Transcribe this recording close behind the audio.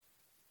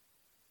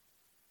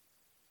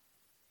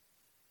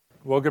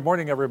Well, good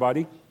morning,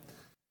 everybody.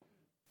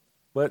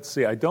 Let's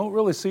see. I don't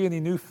really see any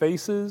new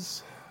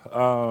faces.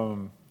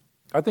 I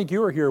think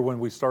you were here when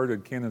we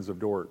started Canons of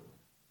Dort.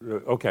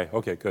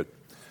 Okay, good.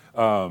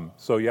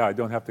 So yeah, I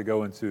don't have to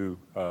go into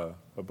a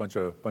bunch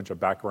of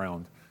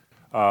background.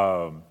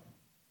 I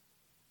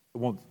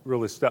won't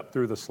really step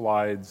through the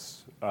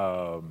slides.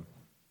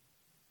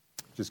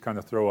 Just kind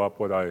of throw up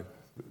what I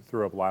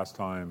threw up last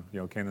time. You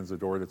know, Canons of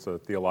Dort. It's a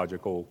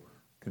theological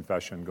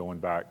confession going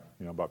back,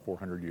 about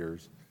 400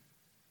 years.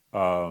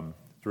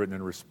 It's written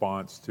in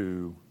response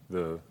to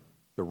the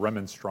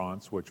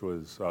Remonstrance, which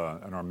was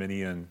an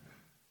Arminian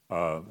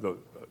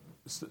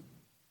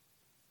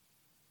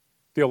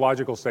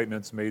theological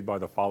statements made by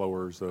the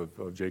followers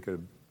of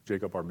Jacob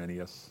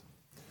Arminius,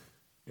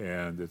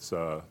 and it's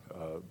a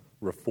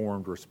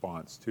Reformed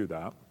response to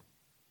that.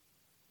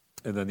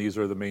 And then these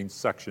are the main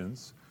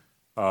sections.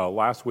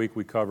 Last week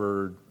we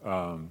covered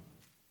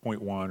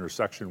point 1 or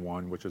section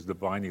 1, which is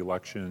divine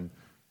election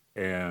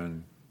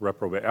and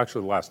reprobation.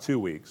 Actually, the last 2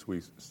 weeks we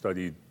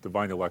studied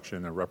divine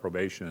election and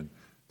reprobation.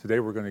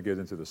 Today we're going to get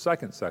into the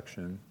second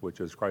section,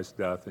 which is Christ's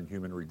death and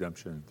human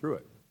redemption through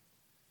it.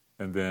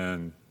 And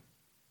then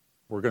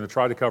we're going to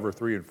try to cover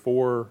 3 and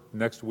 4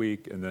 next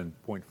week, and then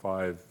point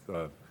 5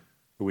 the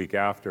week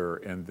after.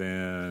 And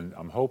then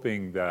I'm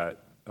hoping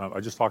that I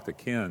just talked to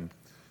Ken.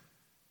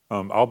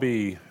 I'll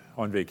be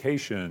on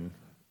vacation,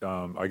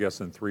 I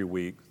guess, in 3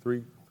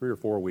 or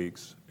 4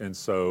 weeks, and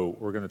so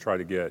we're going to try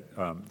to get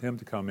him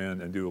to come in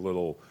and do a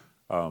little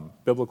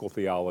biblical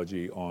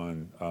theology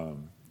on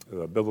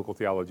the biblical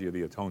theology of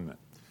the atonement.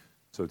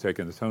 So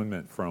taking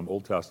atonement from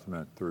Old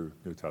Testament through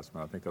New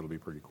Testament. I think that'll be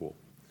pretty cool.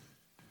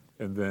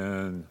 And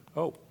then,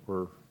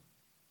 we're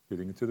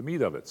getting into the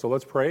meat of it. So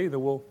let's pray,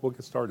 then we'll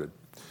get started.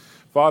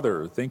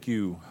 Father, thank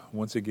you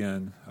once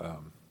again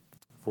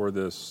for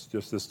this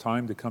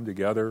time to come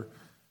together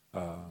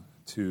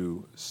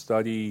to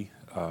study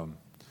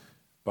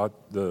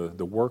about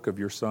the work of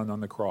your Son on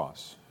the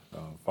cross.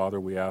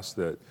 Father, we ask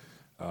that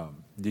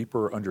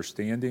deeper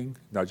understanding,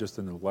 not just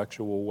in an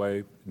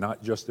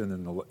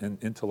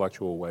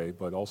intellectual way,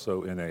 but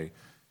also in a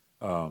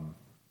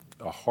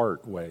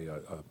heart way,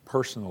 a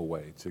personal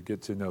way, to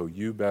get to know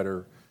you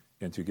better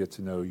and to get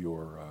to know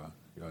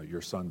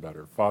your Son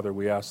better. Father,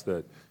 we ask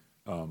that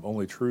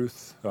only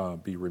truth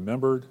be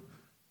remembered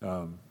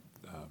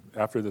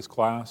after this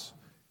class,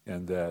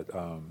 and that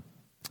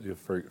you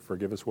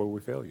forgive us where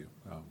we fail you.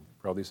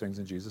 For all these things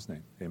in Jesus'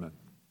 name, amen.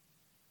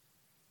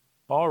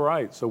 All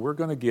right, so we're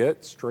going to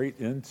get straight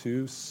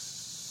into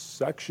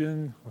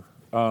section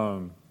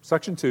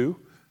 2,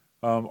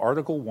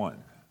 Article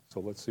 1.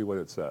 So let's see what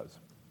it says.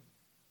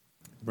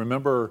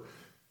 Remember,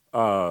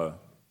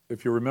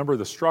 if you remember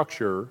the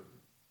structure,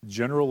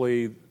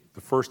 generally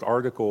the first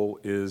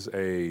article is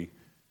a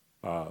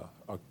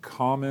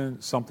common,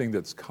 something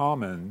that's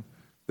common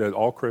that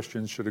all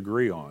Christians should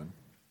agree on,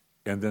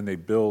 and then they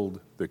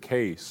build the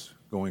case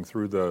going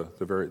through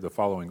the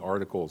following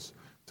articles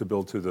to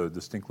build to the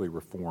distinctly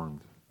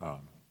reformed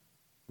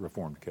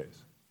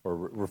case, or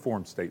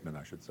reformed statement,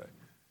 I should say.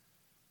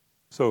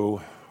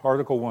 So,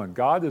 Article 1,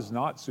 God is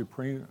not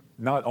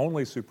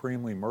only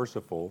supremely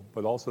merciful,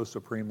 but also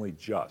supremely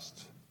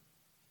just.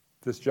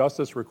 This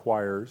justice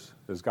requires,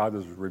 as God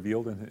is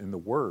revealed in the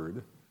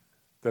Word,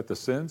 that the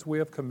sins we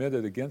have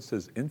committed against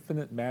His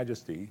infinite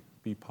majesty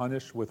be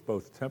punished with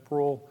both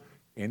temporal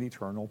and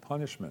eternal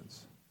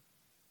punishments,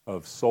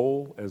 of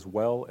soul as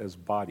well as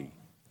body.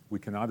 We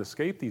cannot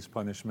escape these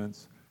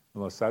punishments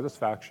unless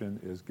satisfaction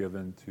is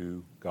given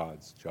to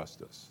God's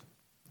justice.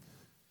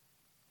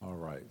 All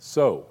right,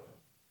 so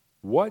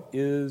what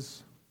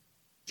is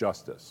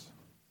justice?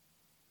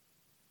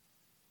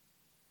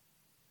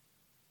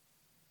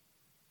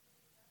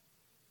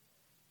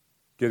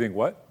 Getting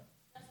what?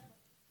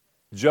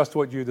 Just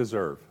what you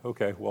deserve.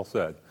 Okay, well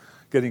said.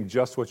 Getting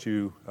just what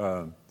you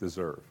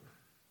deserve.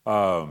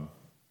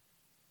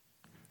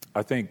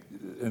 I think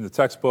in the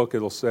textbook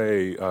it'll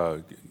say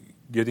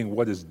getting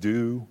what is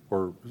due,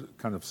 or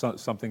kind of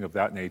something of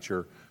that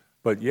nature.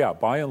 But yeah,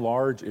 by and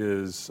large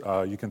is,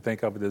 you can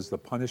think of it as the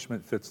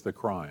punishment fits the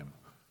crime,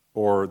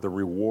 or the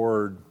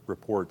reward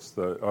reports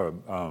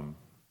the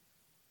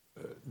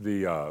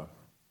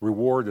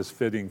reward is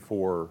fitting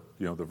for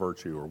the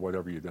virtue or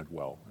whatever you did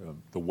well,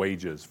 the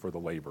wages for the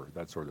labor,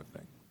 that sort of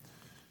thing.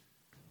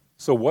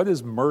 So what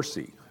is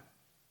mercy?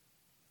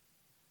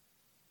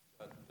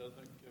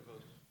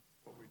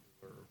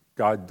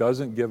 God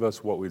doesn't give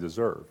us what we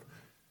deserve.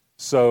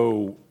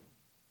 So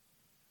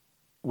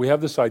we have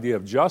this idea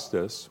of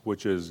justice,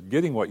 which is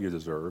getting what you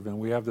deserve, and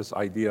we have this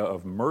idea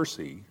of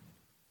mercy,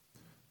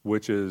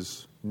 which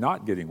is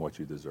not getting what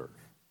you deserve.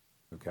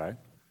 Okay?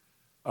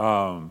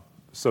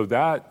 So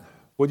that,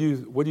 what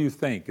do you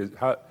think?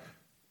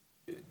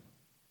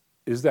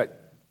 Is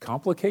that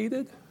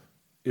complicated?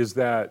 Is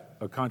that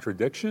a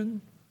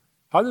contradiction?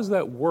 How does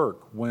that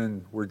work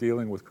when we're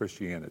dealing with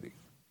Christianity?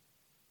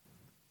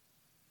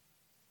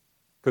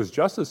 Because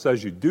justice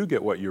says you do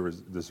get what you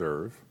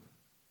deserve,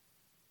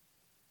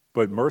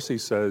 but mercy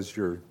says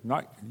you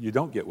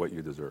don't get what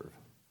you deserve.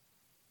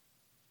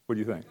 What do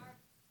you think?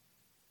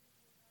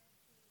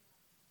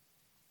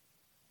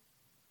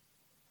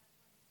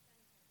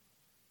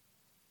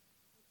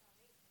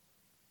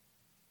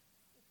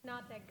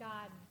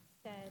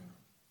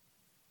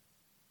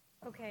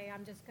 okay,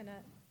 I'm just going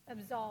to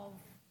absolve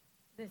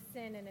this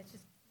sin and it's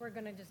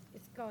going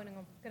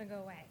to go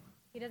away.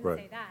 He doesn't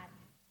say that.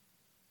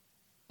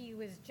 He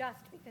was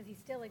just because he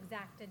still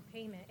exacted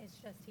payment. It's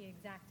just he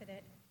exacted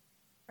it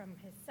from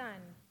his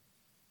son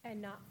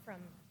and not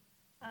from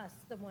us,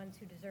 the ones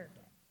who deserved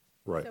it.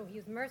 Right. So he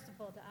was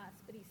merciful to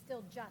us, but he's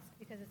still just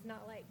because it's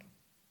not like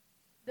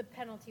the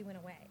penalty went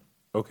away.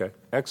 Okay,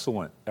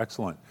 excellent.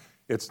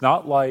 It's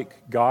not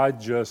like God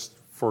just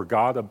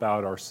forgot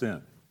about our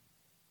sin,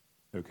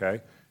 okay?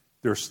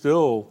 There's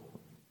still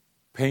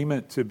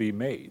payment to be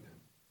made.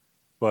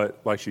 But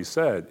like she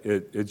said,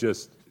 it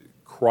just,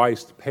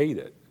 Christ paid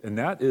it. And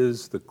that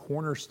is the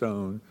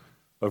cornerstone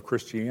of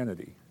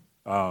Christianity.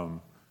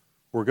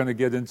 We're going to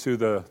get into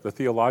the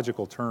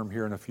theological term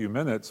here in a few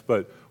minutes,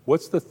 but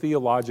what's the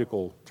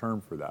theological term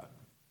for that?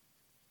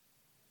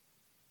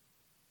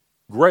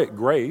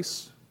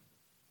 Grace.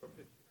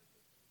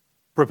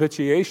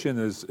 Propitiation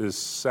is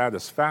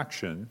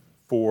satisfaction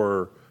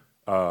for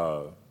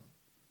the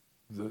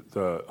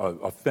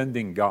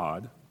offending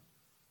God.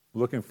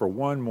 Looking for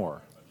one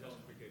more.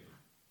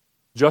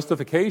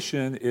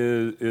 Justification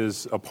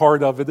is a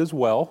part of it as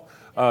well.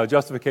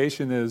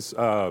 Justification is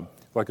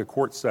like a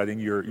court setting.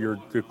 You're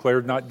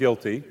declared not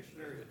guilty.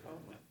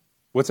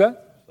 What's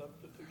that?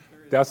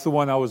 That's the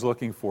one I was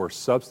looking for.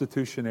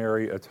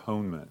 Substitutionary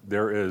atonement.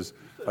 There is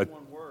a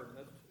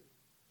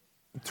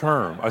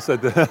term. I said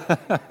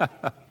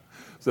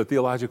it's a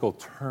theological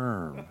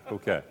term.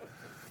 Okay.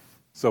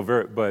 So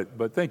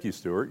but thank you,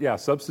 Stuart. Yeah,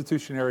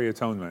 substitutionary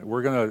atonement.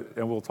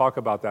 And we'll talk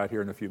about that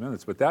here in a few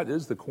minutes. But that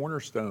is the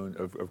cornerstone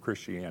of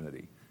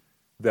Christianity.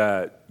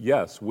 That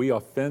yes, we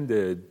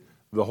offended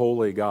the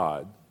holy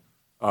God,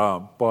 and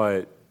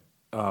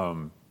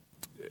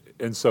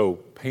so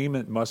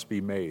payment must be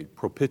made.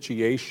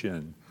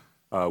 Propitiation,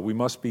 we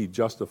must be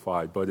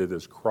justified, but it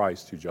is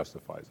Christ who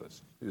justifies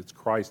us. It's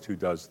Christ who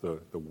does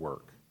the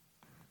work.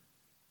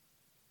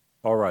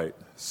 All right,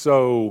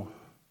 so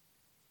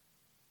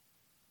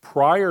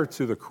prior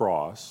to the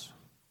cross,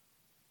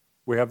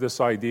 we have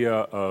this idea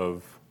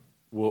of,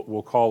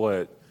 we'll call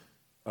it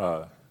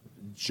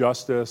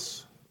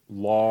justice,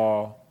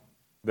 law,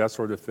 that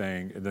sort of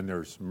thing, and then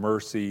there's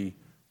mercy,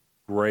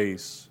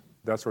 grace,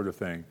 that sort of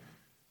thing.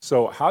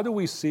 So how do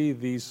we see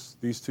these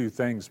two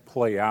things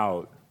play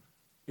out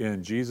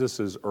in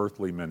Jesus'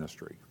 earthly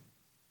ministry?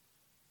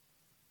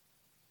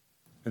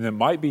 And it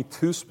might be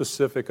too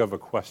specific of a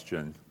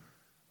question,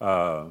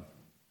 or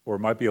it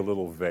might be a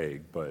little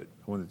vague, but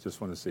I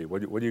just want to see.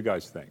 What do you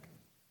guys think?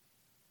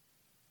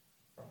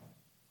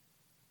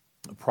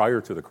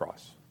 Prior to the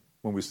cross,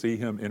 when we see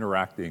him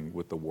interacting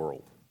with the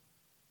world,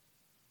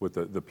 with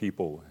the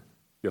people.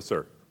 Yes,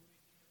 sir.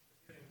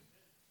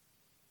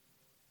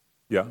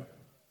 Yeah.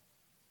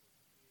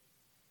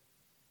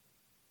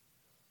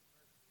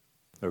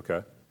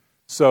 Okay.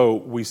 So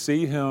we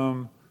see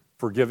him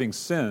forgiving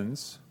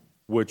sins,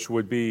 which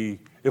would be,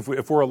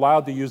 if we're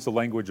allowed to use the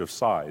language of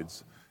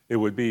sides, it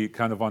would be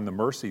kind of on the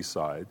mercy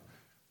side.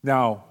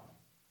 Now,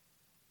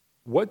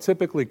 what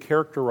typically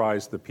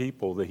characterized the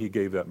people that he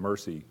gave that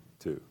mercy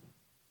to?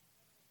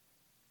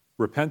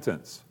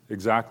 Repentance,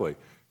 exactly.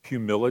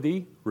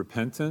 Humility,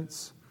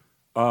 repentance.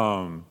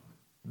 When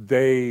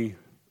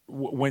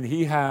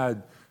he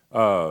had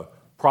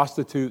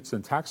prostitutes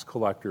and tax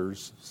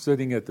collectors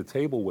sitting at the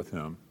table with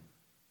him,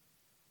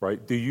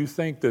 right? Do you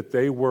think that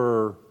they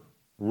were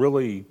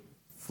really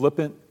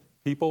flippant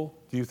people?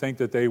 Do you think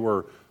that they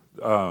were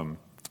not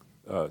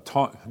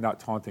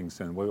taunting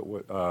sin,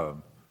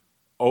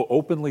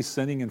 openly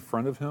sinning in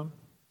front of him?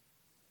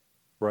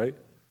 Right?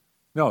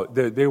 No,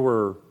 they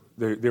were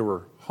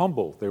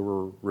humble. They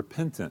were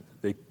repentant.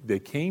 They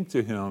came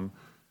to him,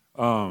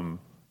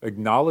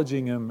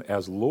 acknowledging him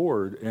as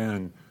Lord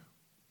and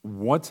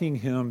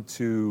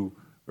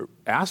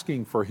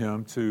asking for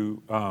him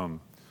to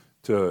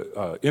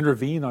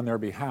intervene on their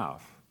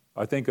behalf.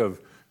 I think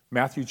of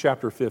Matthew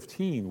chapter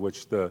 15,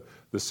 which the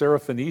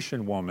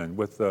Syrophoenician woman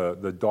with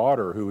the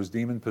daughter who was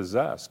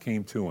demon-possessed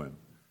came to him.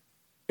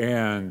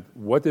 And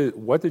what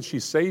did she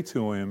say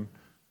to him?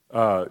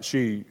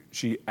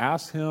 She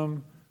asked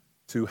him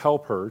to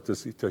help her,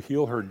 to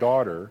heal her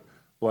daughter.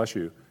 Bless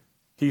you.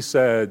 He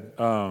said,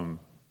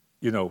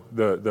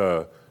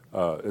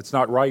 it's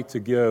not right to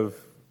give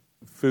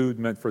food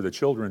meant for the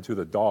children to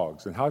the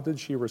dogs. And how did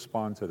she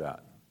respond to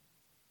that?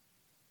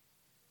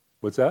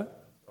 What's that?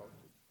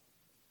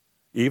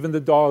 Even the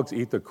dogs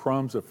eat the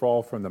crumbs that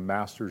fall from the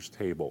master's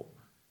table.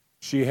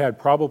 She had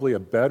probably a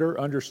better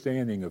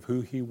understanding of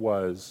who he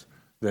was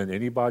than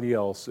anybody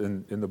else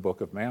in the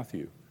book of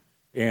Matthew.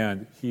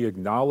 And he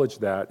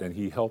acknowledged that and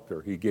he helped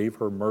her. He gave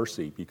her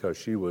mercy because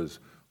she was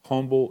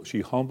humble.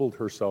 She humbled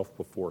herself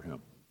before him.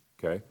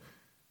 Okay?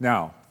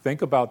 Now,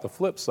 think about the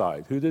flip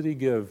side. Who did he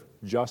give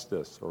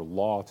justice or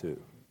law to?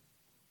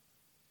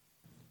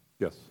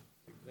 Yes?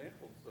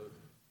 Example,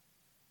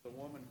 the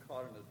woman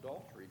caught in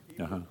adultery.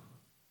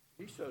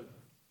 He showed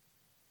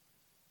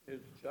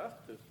his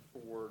justice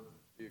for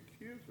the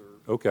accuser,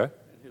 okay,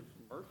 and his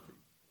mercy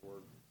for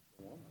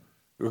the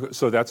woman.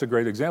 So that's a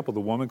great example. The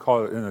woman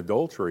caught in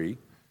adultery,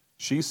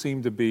 She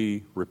seemed to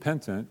be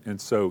repentant,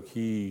 and so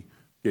he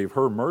gave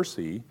her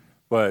mercy.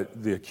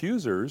 But the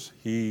accusers,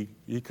 he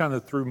kind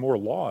of threw more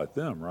law at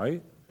them,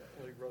 right?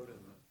 Well, he wrote in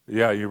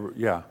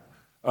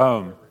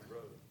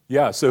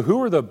Yeah. So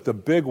who are the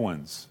big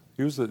ones?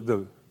 Who's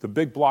the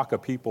big block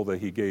of people that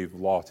he gave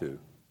law to?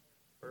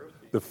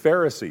 The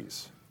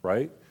Pharisees,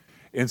 right?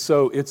 And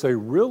so it's a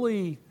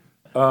really,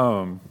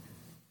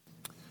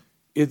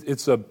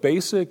 it's a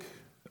basic,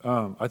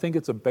 I think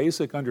it's a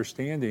basic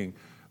understanding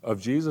of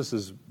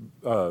Jesus'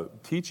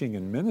 teaching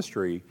and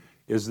ministry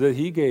is that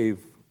he gave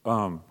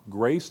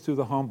grace to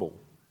the humble,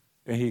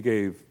 and he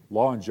gave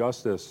law and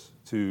justice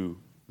to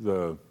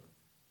the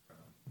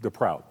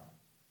proud.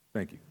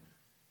 Thank you.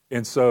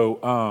 And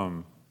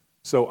so,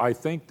 so I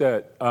think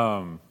that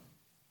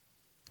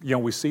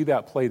we see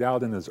that played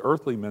out in his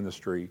earthly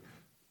ministry,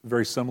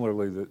 very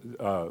similarly,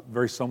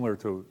 very similar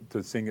to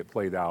seeing it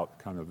played out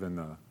kind of in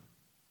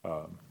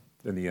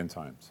the end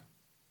times.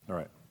 All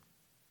right.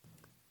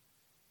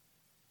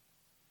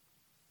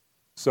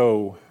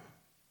 So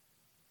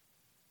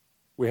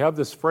we have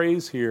this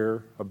phrase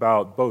here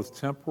about both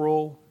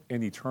temporal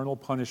and eternal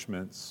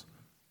punishments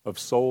of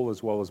soul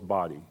as well as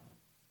body.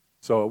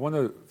 So I want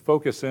to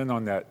focus in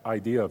on that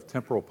idea of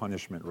temporal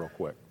punishment real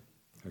quick,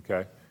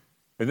 okay?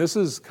 And this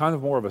is kind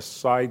of more of a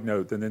side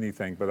note than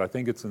anything, but I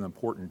think it's an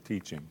important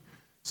teaching.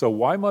 So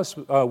why must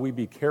we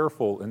be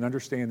careful in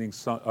understanding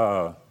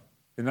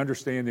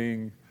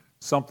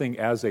something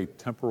as a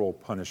temporal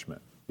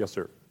punishment? Yes,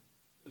 sir.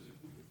 Because if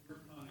we're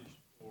punished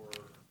for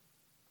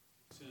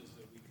sins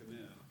that we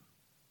commit,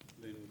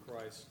 then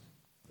Christ's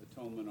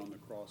atonement on the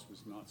cross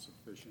was not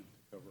sufficient to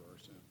cover our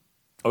sin.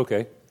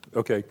 Okay,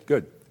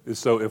 good.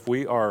 So if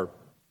we are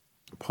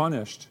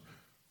punished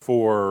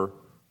for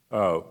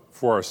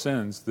our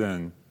sins,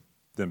 then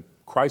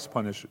Christ's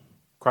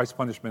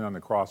punishment on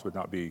the cross would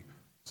not be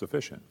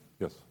sufficient.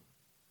 Yes.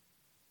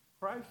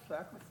 Christ's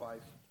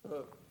sacrifice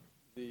took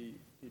the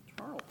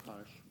eternal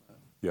punishment,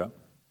 Yeah.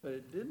 but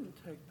it didn't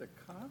take the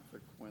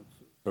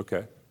consequences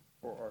Okay.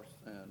 for our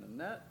sin. And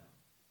that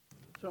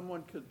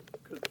someone could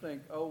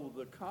think, oh,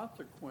 the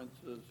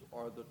consequences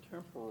are the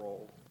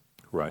temporal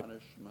Right.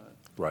 punishment.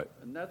 Right.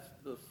 And that's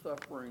the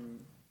suffering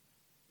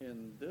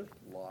in this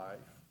life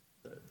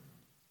that,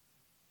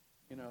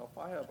 if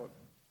I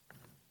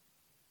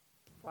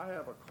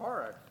have a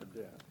car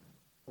accident,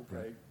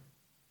 okay,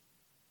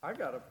 I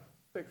got to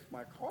fix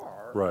my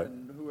car. Right.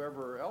 And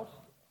whoever else,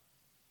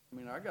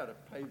 I got to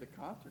pay the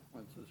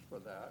consequences for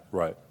that.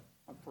 Right.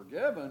 I'm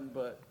forgiven,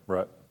 but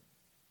Right.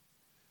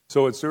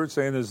 So what Stuart's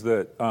saying is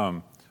that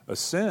a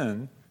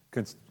sin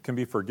can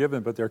be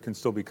forgiven, but there can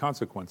still be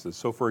consequences.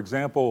 So, for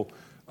example,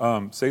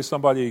 say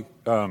somebody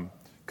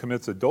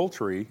commits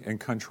adultery and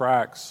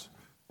contracts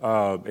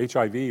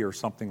HIV or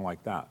something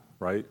like that,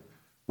 right?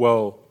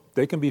 Well,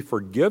 they can be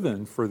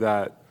forgiven for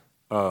that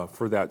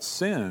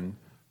sin,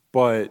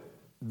 but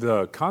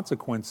the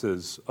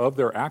consequences of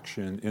their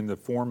action in the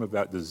form of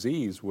that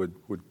disease would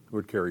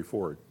carry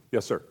forward.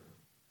 Yes, sir.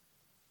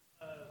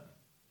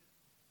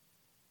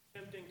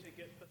 Tempting to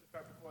put the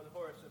cart before the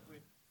horse if we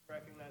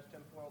recognize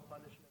temporal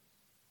punishments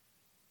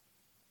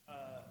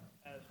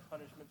as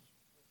punishments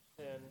for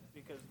sin,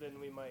 because then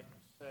we might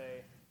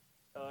say,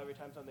 oh, every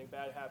time something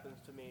bad happens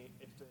to me,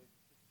 it's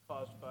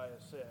caused by a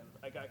sin.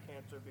 I got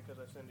cancer because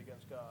I sinned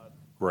against God.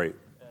 Great.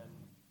 And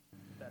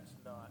that's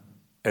not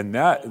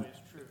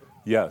always true.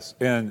 Yes,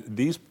 and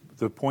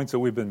the points that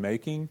we've been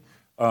making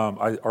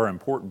are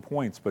important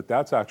points, but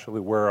that's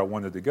actually where I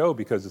wanted to go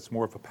because it's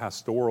more of a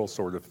pastoral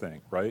sort of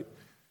thing, right?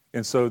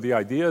 And so the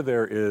idea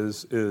there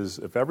is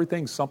if every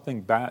time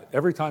something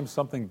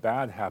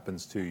bad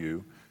happens to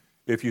you,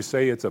 if you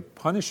say it's a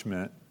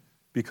punishment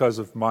because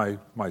of my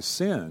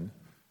sin,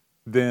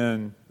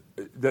 then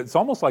that's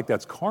almost like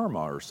that's karma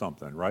or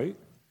something, right?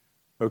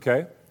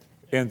 Okay?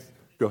 And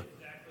go ahead.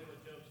 Exactly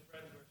what Job's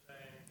friends were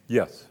saying.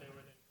 Yes.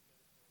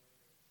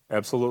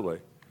 Absolutely.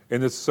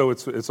 And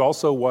it's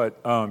also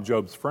what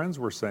Job's friends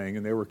were saying,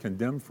 and they were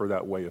condemned for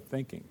that way of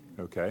thinking,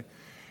 okay?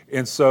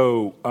 And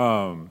so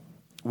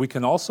we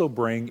can also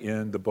bring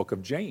in the book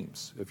of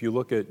James. If you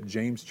look at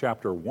James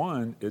chapter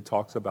 1, it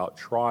talks about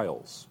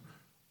trials.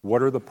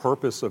 What are the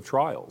purpose of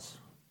trials?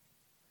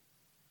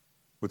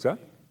 What's that?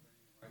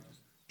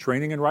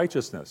 Training in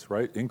righteousness,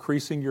 right?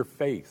 Increasing your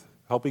faith,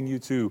 helping you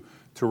to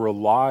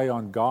rely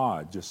on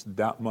God just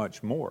that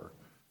much more.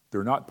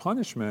 They're not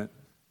punishment.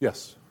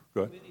 Yes,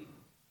 go ahead.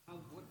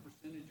 What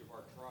percentage of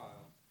our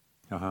trials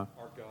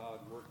are God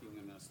working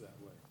in us that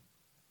way?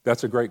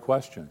 That's a great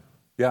question.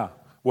 Yeah.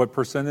 What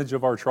percentage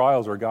of our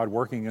trials are God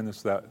working in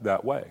us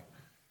that way?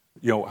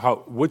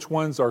 Which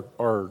ones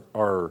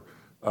are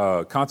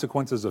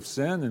consequences of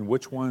sin, and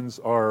which ones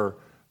are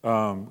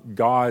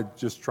God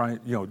just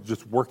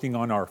just working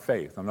on our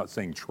faith? I'm not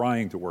saying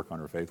trying to work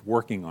on our faith,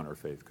 working on our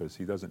faith, because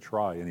He doesn't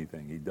try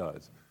anything; He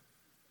does.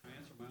 Can I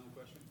answer my own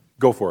question?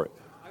 Go for it.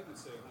 I would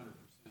say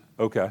 100%.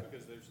 Okay.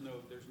 Because there's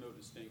no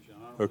distinction.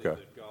 I don't Okay. believe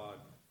that God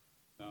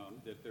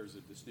that there's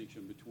a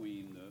distinction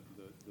between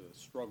the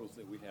struggles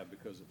that we have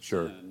because of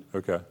Sure. sin.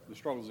 Okay. The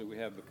struggles that we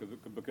have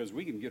because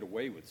we can get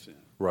away with sin.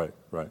 Right.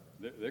 Right.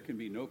 There can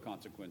be no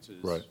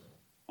consequences Right.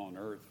 on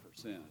earth for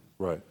sin.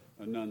 Right.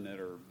 None that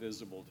are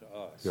visible to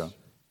us. Yeah.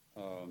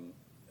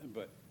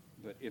 But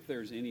if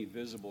there's any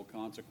visible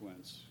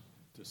consequence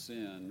to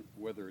sin,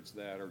 whether it's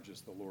that or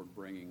just the Lord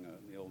bringing an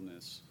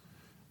illness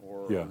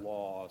or Yeah. a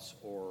loss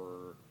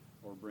or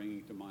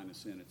bringing to mind a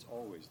sin, it's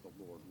always the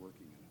Lord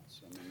working in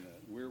us. I mean,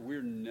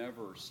 we're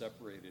never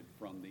separated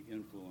from the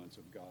influence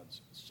of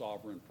God's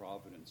sovereign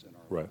providence in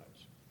our Right.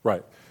 lives.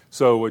 Right.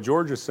 So what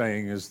George is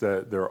saying is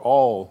that they're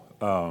all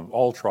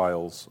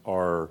trials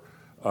are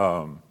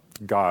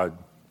God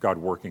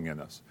working in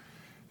us.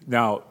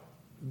 Now,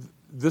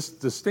 this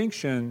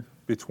distinction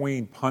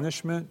between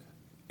punishment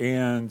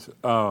and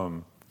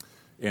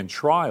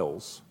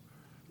trials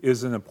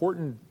is an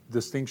important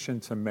distinction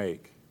to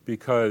make,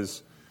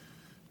 because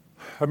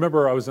I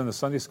remember I was in a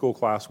Sunday school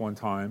class one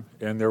time,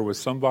 and there was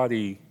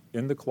somebody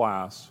in the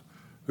class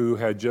who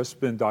had just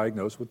been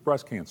diagnosed with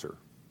breast cancer.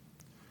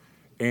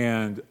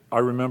 And I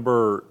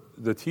remember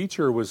the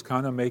teacher was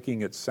kind of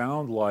making it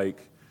sound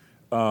like,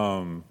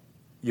 you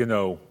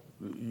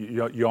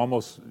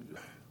almost,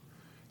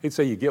 I'd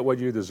say you get what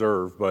you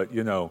deserve, but,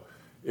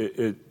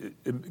 it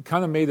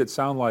kind of made it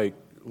sound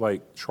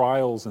like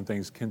trials and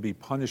things can be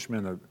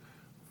punishment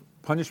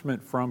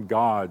from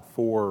God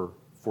for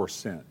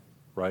sin,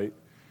 right?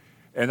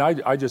 And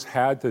I just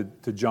had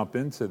to jump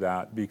into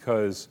that,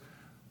 because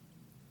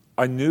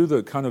I knew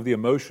the kind of the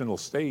emotional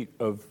state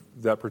of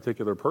that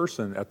particular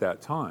person at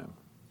that time.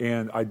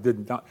 And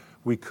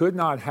we could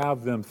not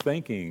have them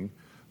thinking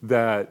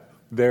that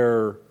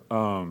their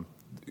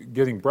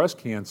getting breast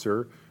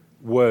cancer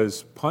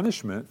was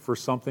punishment for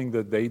something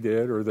that they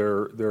did or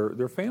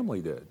their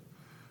family did,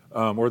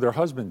 or their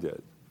husband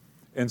did.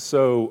 And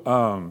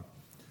so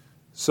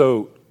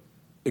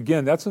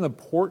again, that's an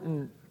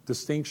important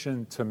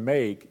distinction to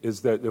make,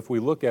 is that if we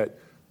look at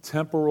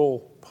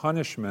temporal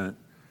punishment,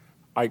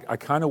 I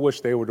kind of wish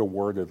they would have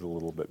worded it a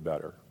little bit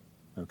better,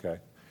 okay?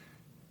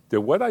 Did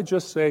what I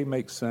just say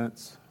make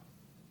sense?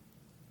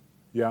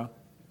 Yeah?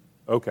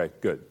 Okay,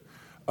 good.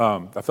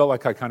 I felt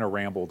like I kind of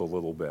rambled a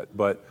little bit,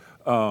 but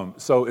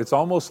so it's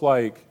almost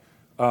like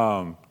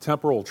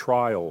temporal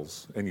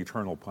trials and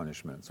eternal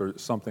punishments, or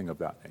something of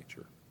that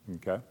nature,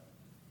 okay?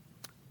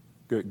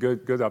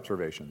 Good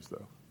observations,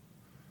 though.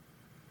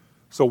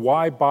 So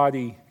why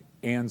body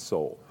and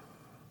soul?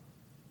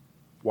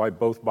 Why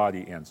both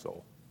body and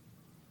soul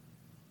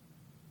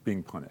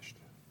being punished?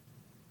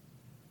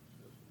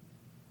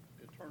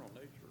 Eternal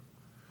nature.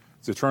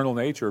 It's eternal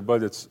nature,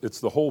 but it's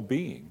the whole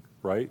being,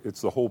 right?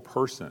 It's the whole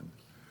person.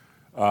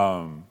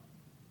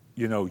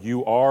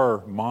 You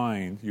are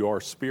mind, you are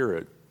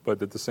spirit,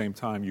 but at the same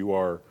time you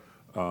are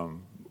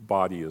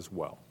body as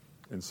well.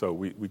 And so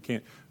we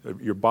can't,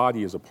 your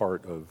body is a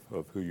part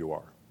of who you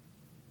are.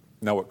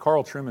 Now, what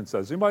Carl Trueman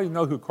says, anybody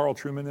know who Carl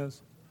Trueman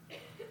is?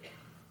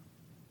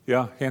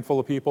 Yeah, handful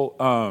of people.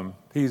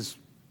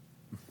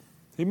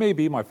 He may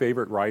be my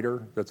favorite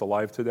writer that's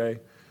alive today.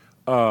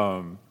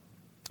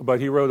 But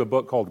he wrote a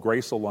book called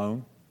Grace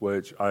Alone,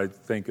 which I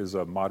think is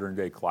a modern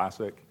day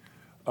classic.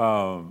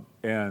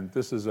 And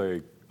this is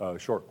a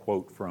short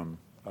quote from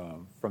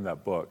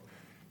that book.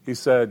 He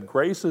said,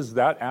 "Grace is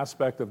that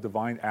aspect of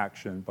divine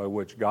action by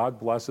which God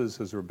blesses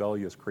his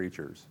rebellious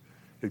creatures.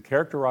 It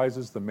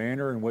characterizes the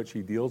manner in which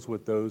he deals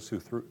with those who,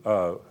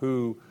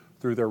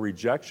 through their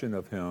rejection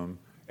of him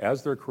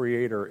as their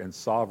creator and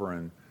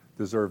sovereign,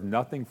 deserve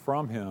nothing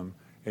from him,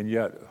 and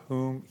yet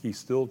whom he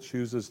still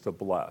chooses to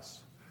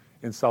bless.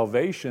 In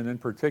salvation, in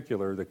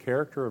particular, the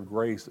character of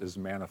grace is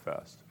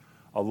manifest.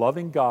 A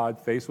loving God,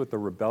 faced with the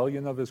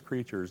rebellion of his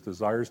creatures,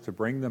 desires to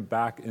bring them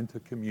back into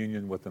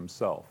communion with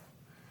himself.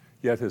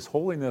 Yet his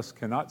holiness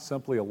cannot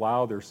simply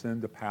allow their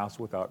sin to pass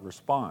without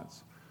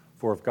response.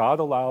 For if God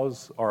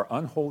allows our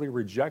unholy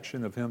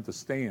rejection of him to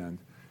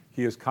stand,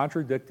 he is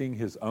contradicting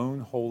his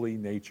own holy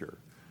nature.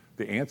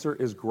 The answer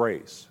is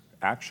grace,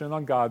 action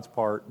on God's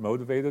part,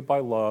 motivated by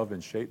love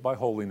and shaped by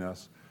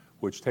holiness,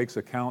 which takes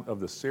account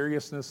of the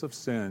seriousness of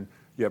sin,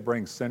 yet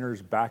brings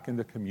sinners back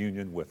into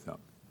communion with him."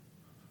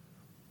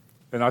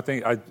 And I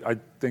think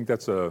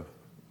that's a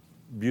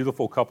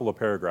beautiful couple of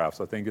paragraphs.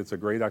 I think it's a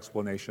great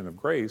explanation of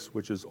grace,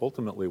 which is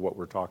ultimately what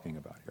we're talking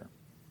about here.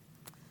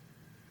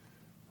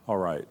 All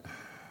right.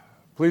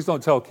 Please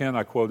don't tell Ken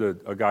I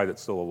quoted a guy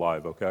that's still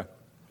alive, okay?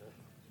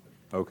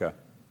 Okay.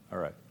 All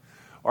right.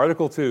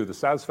 Article 2, the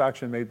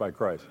satisfaction made by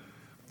Christ.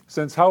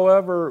 Since,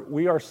 however,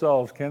 we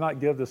ourselves cannot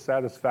give the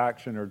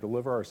satisfaction or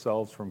deliver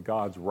ourselves from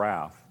God's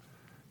wrath,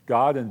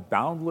 God in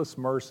boundless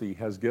mercy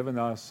has given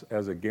us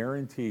as a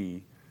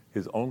guarantee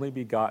his only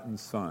begotten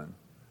Son,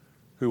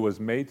 who was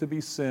made to be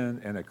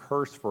sin and a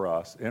curse for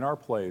us in our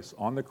place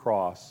on the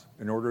cross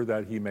in order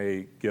that he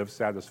may give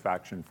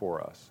satisfaction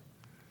for us.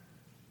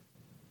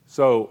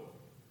 So,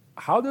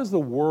 how does the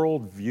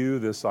world view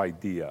this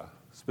idea?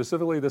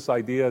 Specifically, this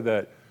idea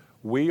that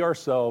we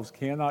ourselves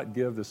cannot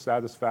give the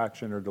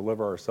satisfaction or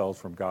deliver ourselves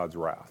from God's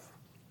wrath.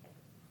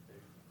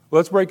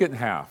 Let's break it in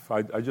half.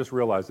 I just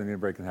realized I need to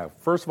break it in half.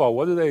 First of all,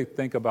 what do they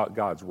think about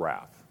God's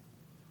wrath?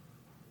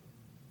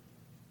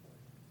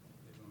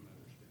 It's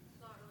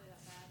not really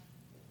that bad.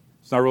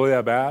 It's not really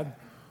that bad?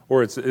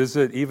 Or is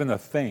it even a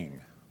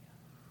thing?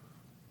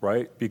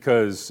 Right?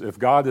 Because if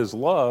God is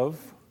love,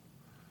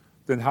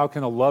 then how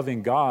can a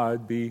loving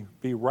God be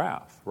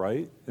wrath,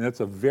 right? And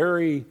that's a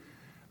very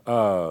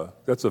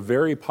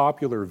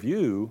popular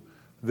view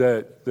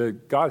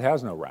that God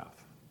has no wrath.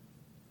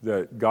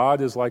 That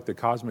God is like the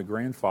cosmic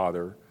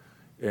grandfather,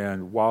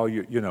 and while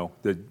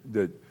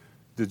that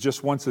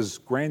just wants his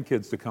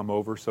grandkids to come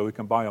over so he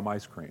can buy them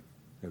ice cream,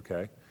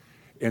 okay?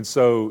 And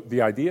so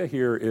the idea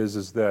here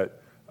is that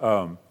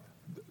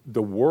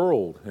the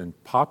world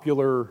and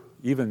popular,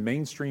 even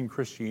mainstream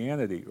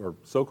Christianity or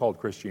so-called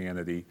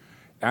Christianity,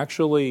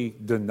 actually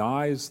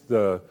denies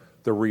the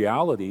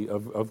reality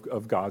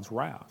of God's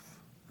wrath,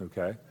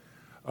 okay?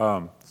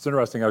 It's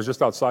interesting. I was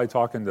just outside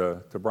talking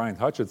to Brian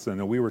Hutchinson,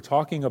 and we were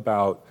talking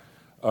about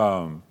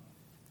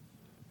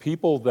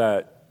people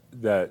that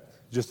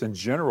just in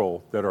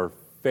general that are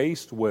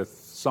faced with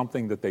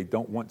something that they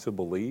don't want to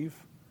believe.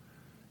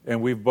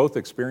 And we've both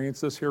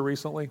experienced this here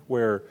recently,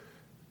 where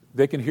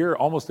they can hear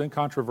almost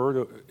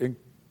incontrovertible. Is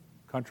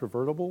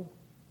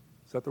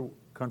that the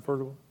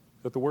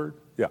word?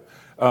 Yeah.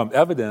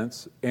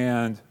 Evidence,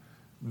 and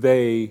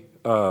they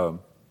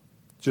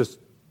just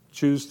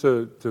choose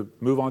to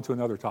move on to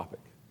another topic,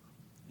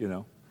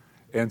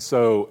 And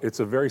so it's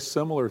a very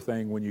similar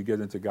thing when you get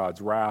into God's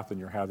wrath and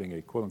you're having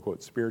a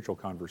quote-unquote spiritual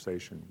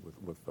conversation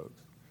with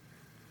folks.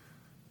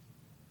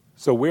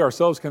 So we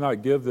ourselves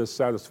cannot give this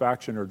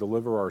satisfaction or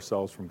deliver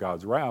ourselves from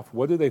God's wrath.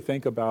 What do they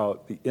think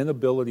about the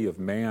inability of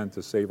man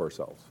to save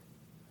ourselves?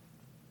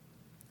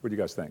 What do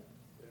you guys think?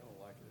 They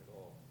don't like it at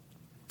all.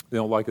 They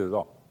don't like it at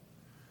all. I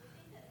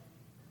think that it's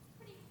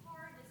pretty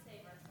hard to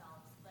save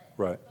ourselves, but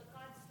Right. God's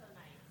so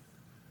nice.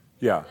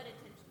 Yeah. Good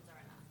intentions are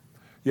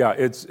enough. Yeah,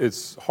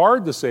 it's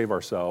hard to save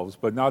ourselves,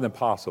 but not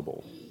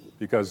impossible,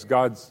 because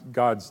God's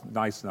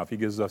nice enough. He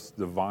gives us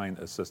divine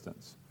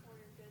assistance. Or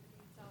your good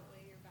deeds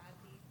outweigh your bad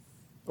deeds.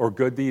 Or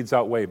good deeds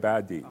outweigh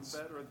bad deeds.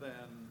 I'm better than,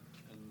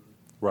 and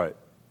Right.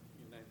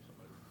 you name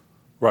somebody.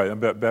 Right,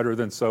 I'm better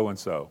than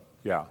so-and-so.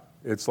 Yeah.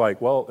 It's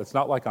like, well, it's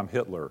not like I'm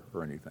Hitler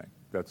or anything.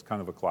 That's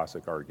kind of a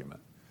classic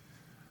argument.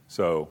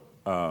 So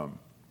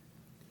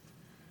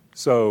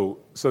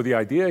the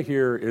idea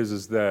here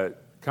is that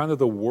kind of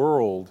the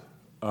world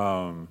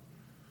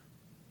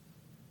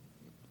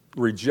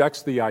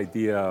rejects the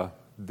idea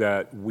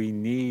that we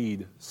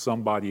need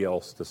somebody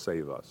else to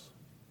save us,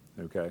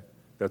 okay?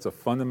 That's a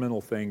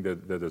fundamental thing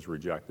that is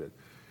rejected.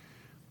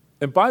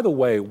 And by the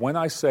way, when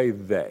I say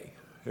they,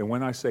 and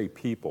when I say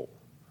people,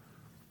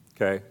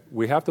 okay,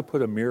 we have to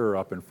put a mirror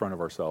up in front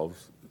of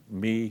ourselves,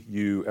 me,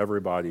 you,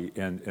 everybody,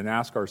 and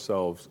ask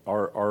ourselves,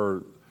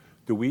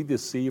 do we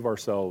deceive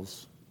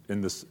ourselves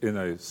in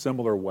a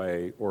similar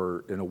way,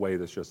 or in a way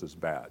that's just as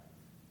bad?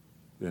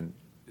 And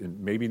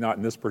maybe not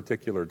in this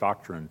particular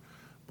doctrine,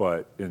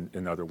 but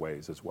in other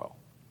ways as well.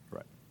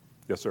 Right.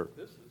 Yes, sir.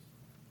 This is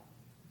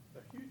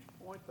a huge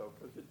point, though,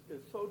 because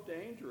it's so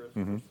dangerous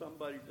Mm-hmm. for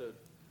somebody to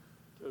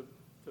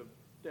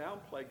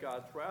downplay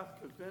God's wrath,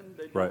 because then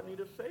they don't Right.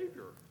 need a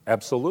Savior.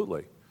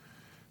 Absolutely.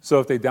 So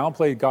if they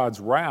downplay God's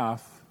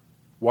wrath,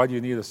 why do you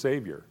need a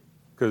Savior?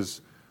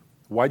 Because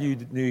why do you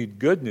need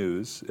good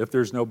news if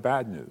there's no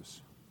bad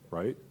news,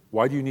 right?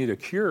 Why do you need a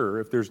cure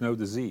if there's no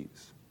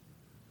disease?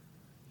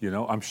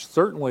 I'm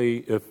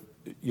certainly, if,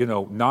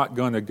 not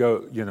going to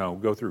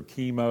go through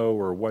chemo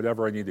or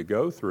whatever I need to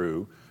go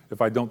through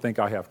if I don't think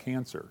I have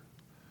cancer.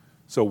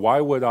 So why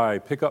would I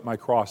pick up my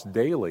cross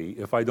daily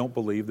if I don't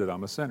believe that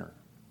I'm a sinner?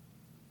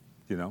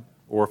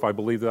 Or if I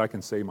believe that I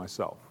can save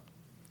myself.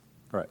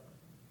 Right.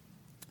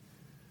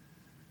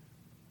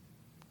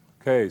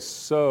 Okay,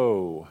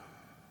 so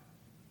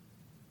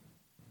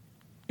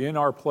in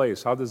our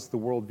place, how does the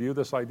world view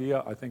this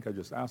idea? I think I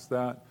just asked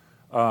that.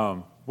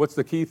 What's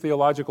the key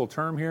theological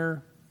term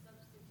here?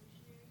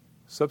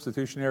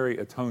 Substitutionary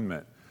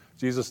atonement.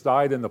 Jesus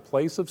died in the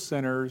place of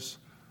sinners,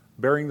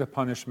 bearing the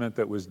punishment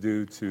that was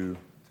due to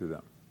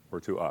them, or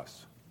to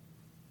us.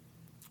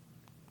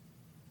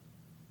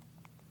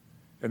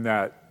 And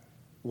that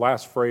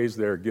last phrase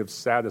there, gives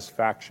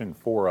satisfaction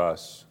for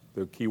us.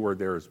 The key word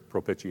there is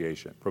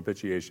propitiation.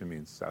 Propitiation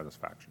means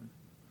satisfaction.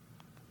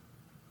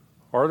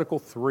 Article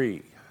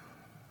 3.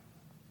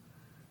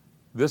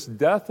 This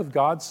death of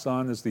God's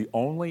Son is the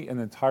only and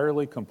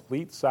entirely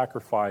complete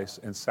sacrifice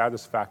and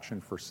satisfaction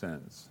for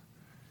sins.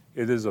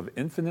 It is of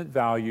infinite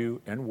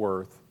value and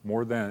worth,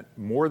 more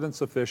than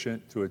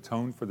sufficient to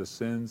atone for the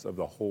sins of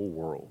the whole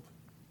world.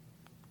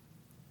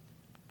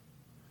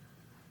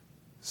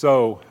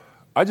 So,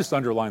 I just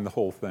underlined the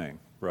whole thing,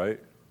 right?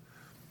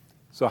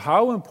 So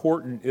how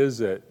important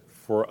is it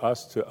for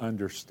us to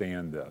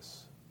understand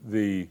this?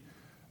 The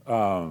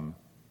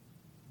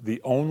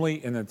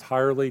only and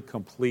entirely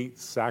complete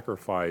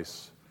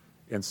sacrifice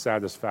and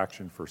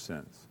satisfaction for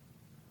sins.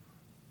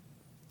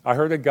 I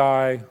heard a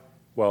guy,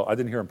 well, I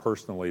didn't hear him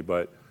personally,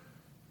 but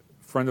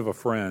friend of a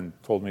friend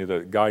told me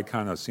that a guy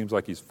kind of seems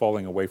like he's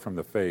falling away from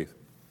the faith.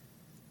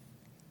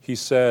 He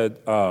said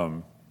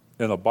in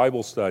a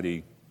Bible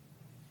study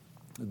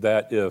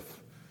that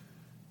if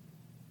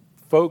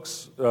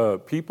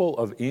people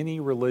of any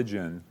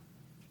religion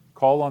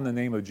call on the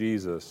name of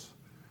Jesus,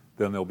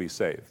 then they'll be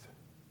saved.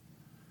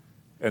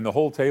 And the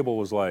whole table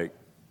was like,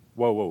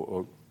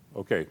 whoa,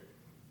 okay,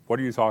 what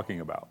are you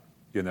talking about?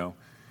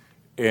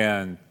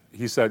 And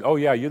he said, oh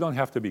yeah, you don't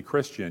have to be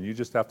Christian, you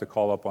just have to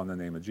call up on the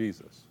name of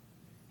Jesus,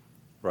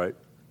 right?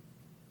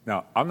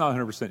 Now, I'm not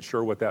 100%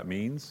 sure what that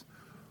means,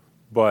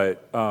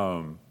 but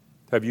have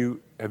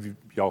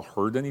y'all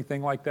heard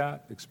anything like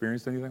that,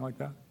 experienced anything like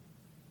that?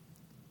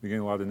 You're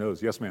getting a lot of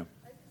no's. Yes, ma'am.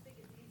 I just think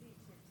it's easy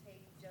to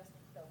take just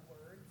the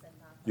words and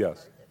not the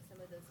Yes. heart of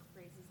some of those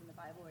phrases in the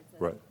Bible where it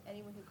says, Right.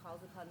 anyone who calls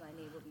upon my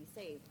name will be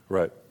saved.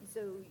 Right.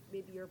 So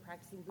maybe you're a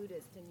practicing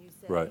Buddhist and you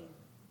say Right.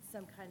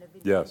 some kind of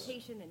Yes.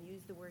 incantation and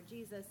use the word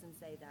Jesus and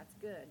say that's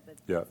good, but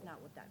Yeah. that's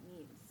not what that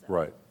means. So.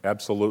 Right,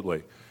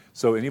 absolutely.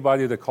 So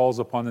anybody that calls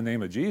upon the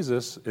name of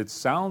Jesus, it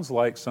sounds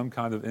like some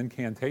kind of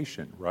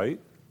incantation, right?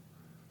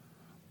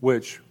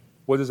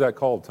 What is that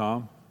called,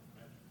 Tom?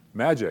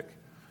 Magic.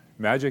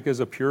 Magic is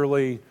a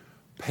purely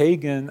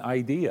pagan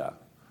idea.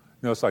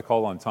 Notice I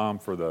call on Tom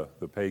for the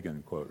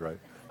pagan quote, right?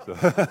 So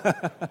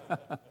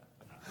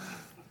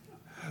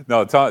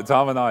no,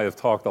 Tom and I have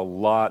talked a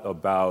lot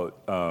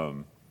about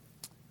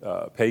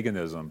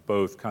paganism,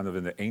 both kind of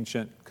in the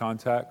ancient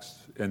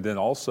context and then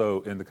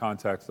also in the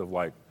context of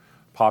like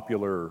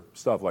popular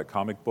stuff like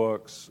comic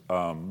books,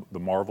 the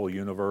Marvel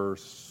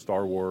Universe,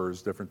 Star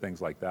Wars, different things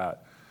like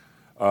that,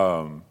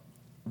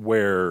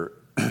 where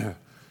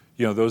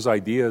those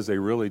ideas, they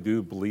really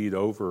do bleed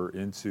over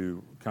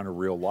into kind of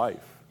real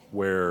life.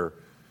 Where,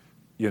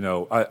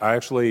 I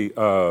actually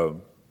I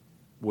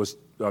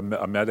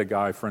met a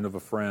guy, friend of a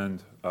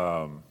friend,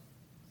 a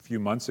few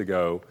months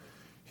ago.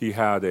 He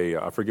had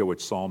I forget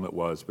which psalm it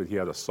was, but he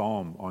had a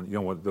psalm on,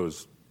 one of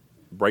those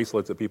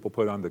bracelets that people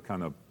put on, the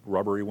kind of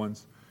rubbery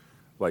ones,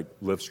 like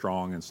Live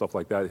Strong and stuff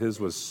like that. His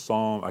was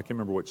Psalm, I can't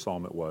remember which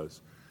psalm it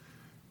was.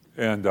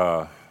 And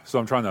so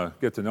I'm trying to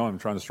get to know him,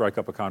 trying to strike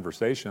up a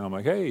conversation. I'm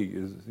like, hey,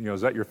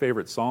 is that your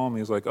favorite psalm?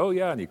 He's like, oh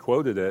yeah, and he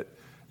quoted it.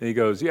 And he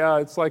goes, yeah,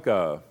 it's like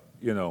a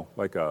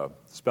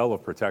spell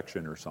of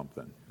protection or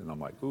something. And I'm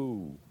like,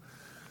 ooh.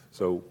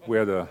 So we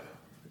had an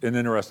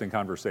interesting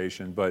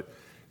conversation, but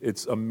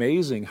it's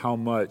amazing how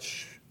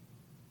much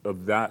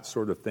of that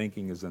sort of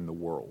thinking is in the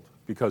world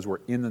because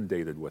we're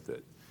inundated with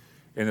it.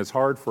 And it's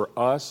hard for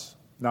us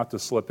not to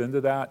slip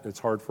into that. It's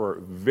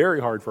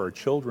very hard for our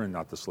children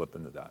not to slip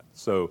into that.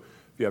 So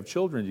if you have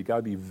children, you got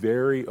to be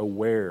very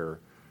aware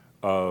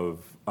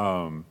of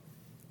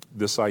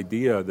this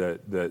idea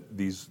that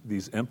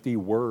these empty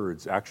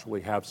words actually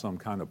have some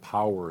kind of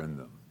power in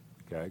them,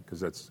 okay? Because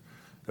that's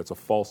a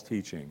false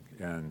teaching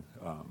and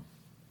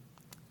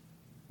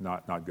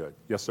not good.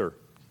 Yes, sir.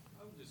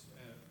 I would just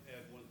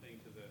add one thing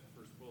to that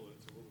first bullet.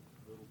 It's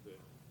a little bit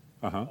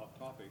off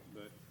topic,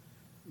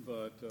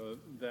 but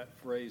that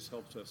phrase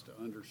helps us to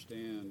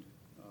understand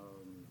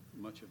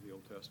much of the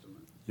Old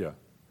Testament. Yeah.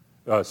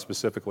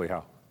 Specifically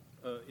how?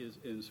 Is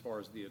as far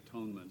as the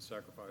atonement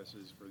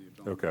sacrifices for the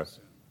atonement of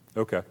sin.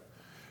 Okay.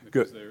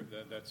 Because Good.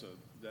 that's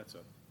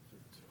a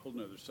whole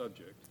nother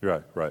subject.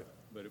 Right.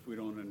 But if we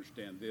don't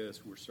understand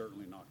this, we're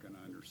certainly not going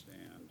to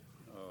understand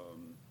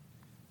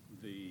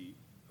the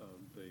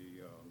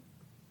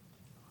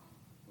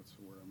what's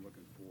the word I'm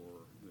looking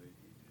for?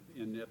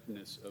 The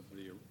ineptness of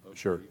the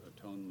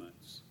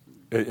atonements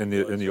In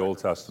the Old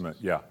Testament,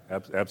 yeah,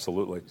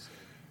 absolutely.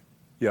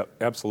 Yeah,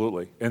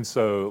 absolutely. And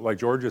so, like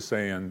George is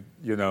saying,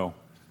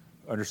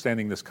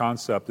 understanding this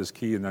concept is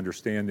key in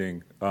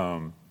understanding,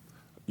 a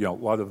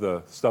lot of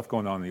the stuff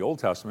going on in the Old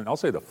Testament. I'll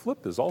say the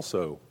flip is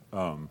also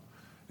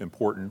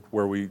important,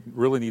 where we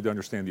really need to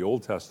understand the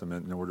Old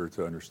Testament in order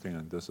to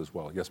understand this as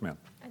well. Yes, ma'am.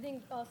 I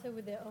think also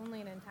with the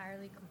only and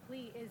entirely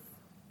complete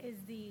is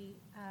the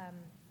I'm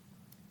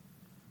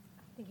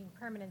thinking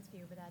permanence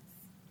view, but that's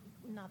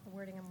not the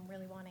wording I'm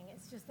really wanting.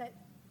 It's just that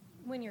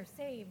when you're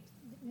saved,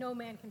 no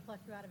man can pluck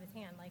you out of his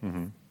hand. Like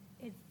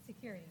it's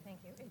security. Thank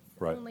you. It's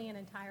only and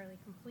entirely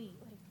complete.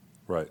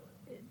 Like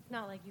it's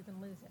not like you can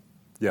lose it.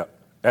 Yeah,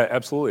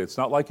 absolutely. It's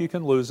not like you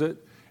can lose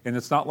it, and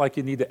it's not like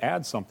you need to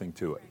add something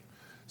to it.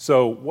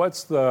 So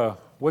what's the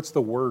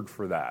word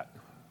for that?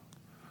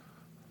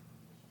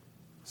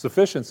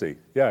 Sufficiency.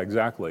 Yeah,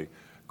 exactly.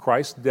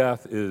 Christ's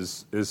death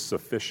is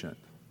sufficient.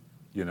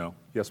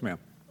 Yes, ma'am.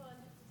 Well,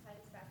 and just to tie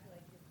this back to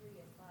like your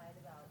previous slide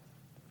about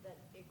that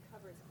it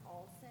covers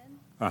all sin.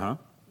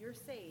 You're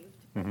saved,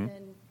 but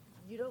then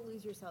you don't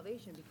lose your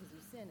salvation because you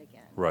sin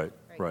again. Right.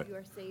 You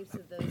are saved, so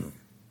those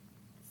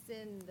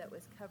sin that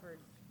was covered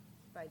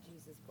by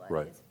Jesus'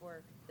 blood is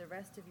for the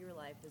rest of your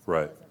life as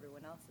well as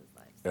everyone else's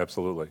life.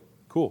 Absolutely.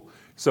 Cool.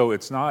 So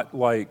it's not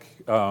like,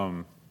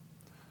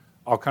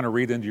 I'll kind of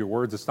read into your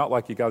words, it's not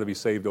like you got to be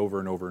saved over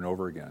and over and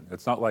over again.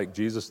 It's not like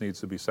Jesus needs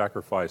to be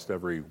sacrificed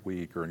every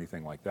week or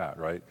anything like that,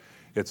 right?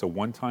 It's a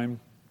one-time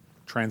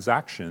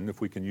transaction,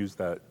 if we can use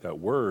that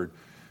word,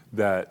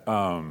 that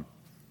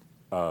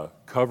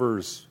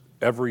covers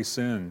every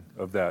sin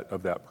of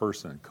that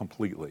person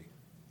completely.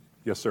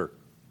 Yes, sir.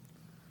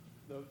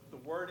 The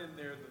word in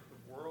there that the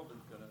world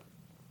is going to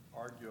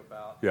argue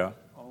about Yeah. is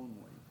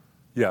only.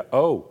 Yeah.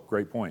 Oh,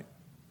 great point.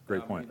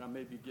 Great I point. mean, I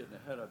may be getting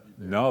ahead of you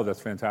there. No,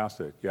 that's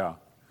fantastic. Yeah.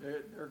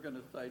 They're going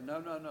to say,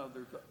 no,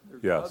 there's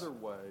Yes. other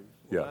ways.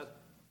 Yes.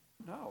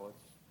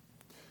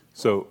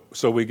 It's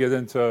So we get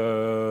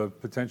into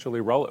potentially,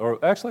 or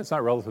actually it's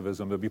not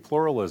relativism, it'd be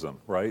pluralism,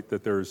 right?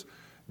 That there's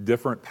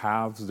different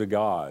paths to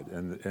God,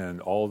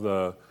 and all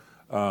the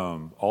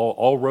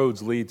all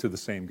roads lead to the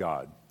same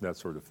God, that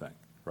sort of thing,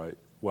 right?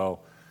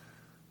 Well,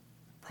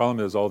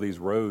 problem is all these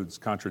roads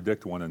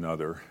contradict one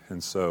another,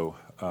 and so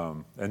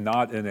and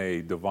not in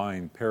a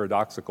divine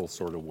paradoxical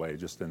sort of way,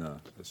 just in a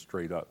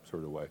straight up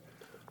sort of way.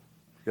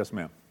 Yes,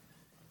 ma'am.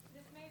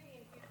 This may be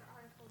in future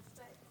articles,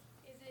 but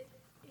is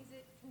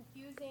it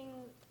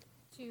confusing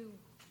to,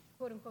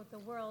 quote unquote, the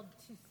world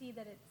to see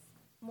that it's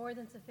more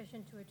than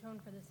sufficient to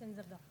atone for the sins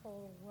of the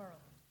whole world,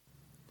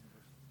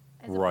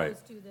 as Right.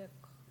 opposed to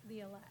the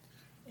elect?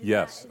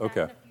 Yes, Is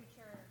okay. that in the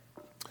future?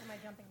 Am I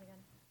jumping the gun?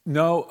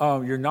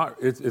 No, you're not.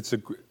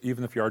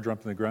 Even if you are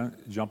jumping the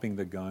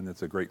gun,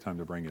 it's a great time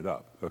to bring it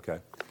up.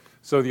 Okay,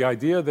 so the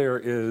idea there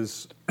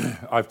is,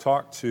 I've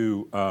talked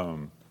to a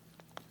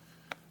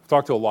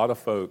lot of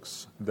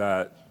folks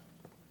that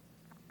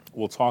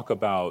will talk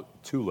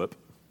about tulip,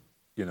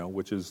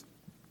 which is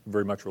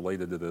very much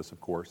related to this,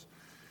 of course,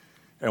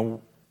 and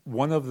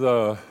one of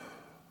the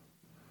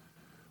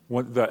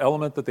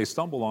element that they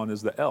stumble on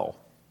is the L,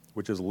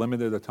 which is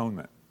limited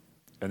atonement,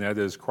 and that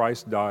is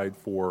Christ died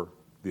for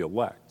the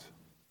elect,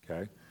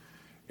 okay?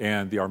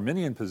 And the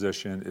Arminian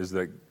position is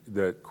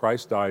that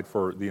Christ died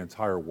for the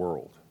entire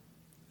world.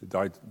 He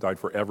died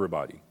for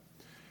everybody.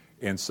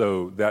 And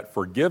so that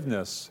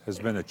forgiveness has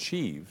been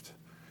achieved.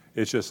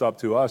 It's just up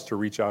to us to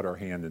reach out our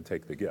hand and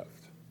take the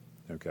gift,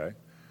 okay?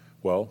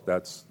 Well,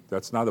 that's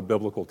not a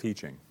biblical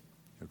teaching,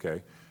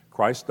 okay?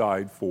 Christ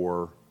died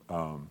for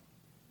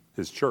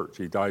his church.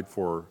 He died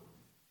for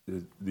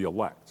the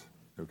elect,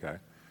 okay?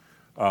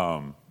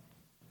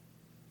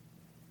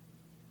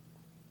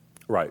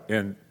 Right,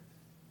 and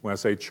when I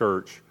say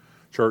church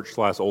 /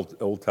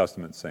 Old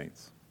Testament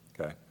saints,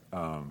 okay?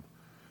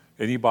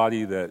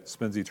 Anybody that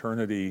spends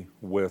eternity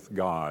with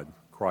God,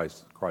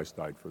 Christ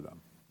died for them.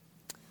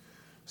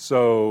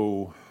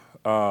 So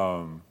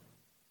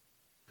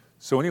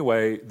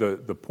anyway,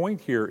 the point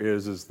here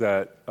is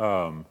that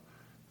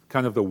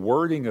kind of the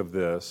wording of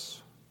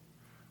this,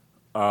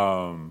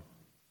 more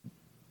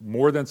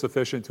than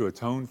sufficient to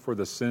atone for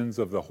the sins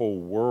of the whole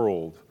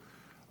world.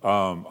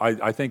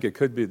 I think it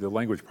could be, the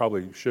language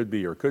probably should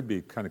be or could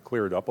be kind of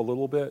cleared up a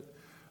little bit,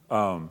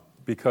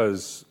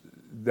 because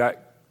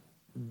that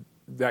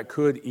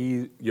could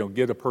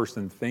get a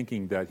person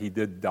thinking that he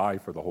did die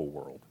for the whole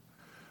world.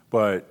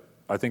 But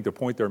I think the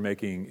point they're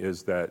making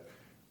is that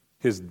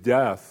his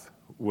death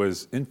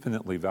was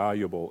infinitely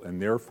valuable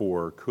and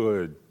therefore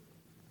could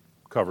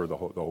cover the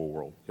whole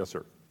world. Yes,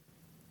 sir.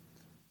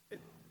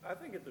 I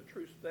think it's a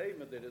true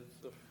statement that it's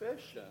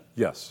sufficient.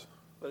 Yes.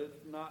 But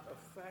it's not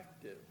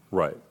effective.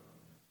 Right.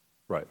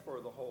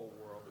 For the whole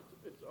world.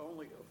 It's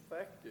only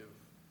effective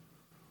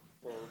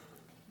for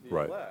the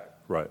Right.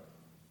 elect. Right.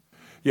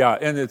 Yeah,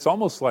 and it's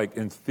almost like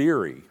in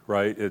theory,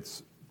 right?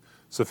 It's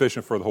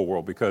sufficient for the whole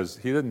world because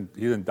he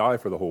didn't die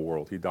for the whole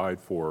world. He died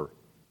for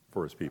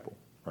his people,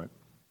 right?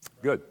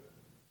 Good.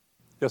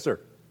 Yes, sir.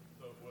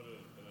 So what an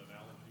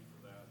analogy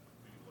for that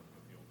would be looking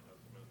at the Old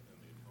Testament and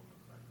the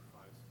atonement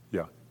sacrifice.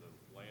 Yeah. The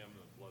lamb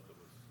and the blood that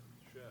was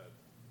shed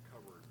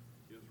covered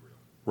Israel.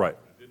 Right.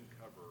 It didn't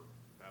cover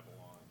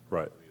Babylon,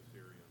 Right. or the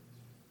Assyrians,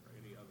 or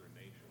any other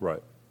nation.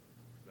 Right.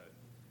 That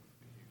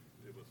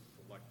it was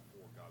select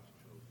for God's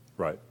chosen.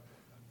 Right.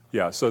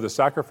 Yeah, so the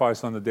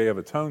sacrifice on the Day of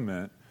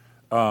Atonement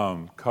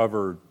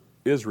covered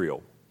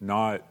Israel,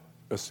 not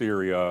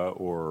Assyria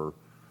or,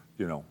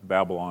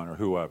 Babylon or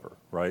whoever,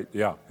 right?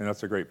 Yeah, and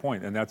that's a great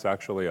point, and that's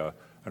actually an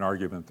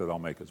argument that I'll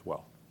make as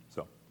well.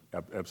 So,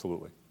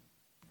 absolutely.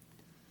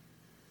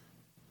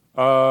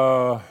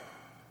 So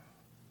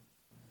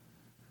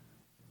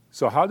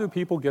how do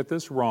people get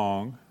this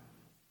wrong?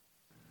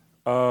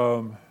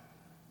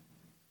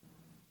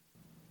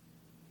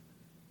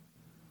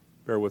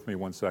 Bear with me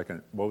one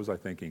second. What was I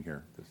thinking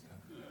here?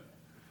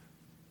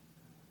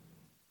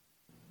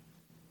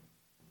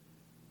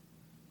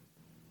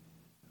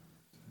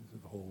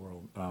 The whole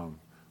world,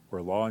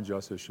 where law and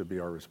justice should be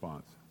our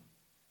response.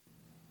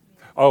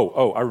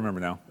 Oh, I remember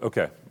now.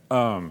 Okay.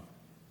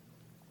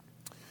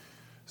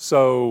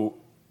 So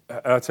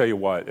I'll tell you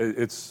what.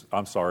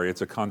 I'm sorry.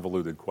 It's a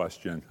convoluted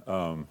question.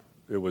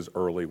 It was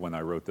early when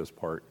I wrote this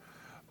part.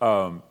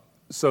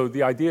 So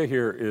the idea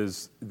here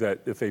is that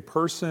if a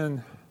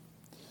person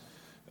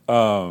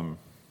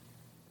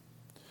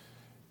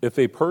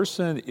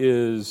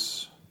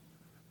is,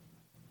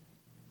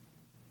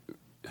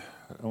 I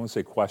don't want to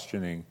say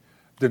questioning,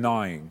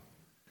 denying.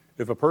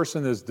 If a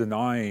person is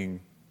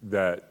denying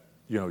that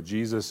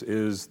Jesus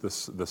is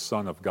the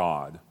Son of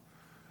God,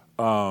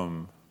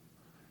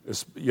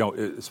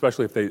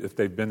 especially if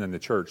they've been in the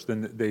church,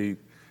 then they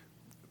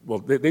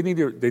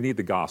need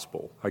the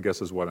gospel, I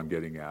guess is what I'm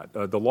getting at.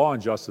 The law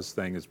and justice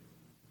thing is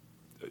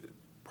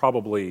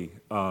probably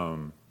a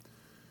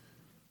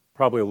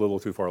little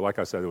too far. Like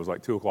I said, it was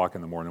like 2:00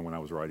 in the morning when I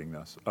was writing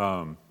this.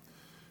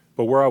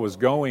 But where I was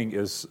going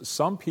is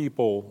some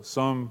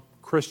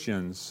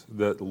Christians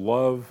that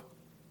love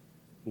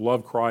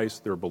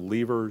Christ, they're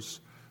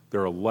believers,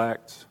 they're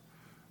elect,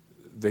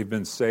 they've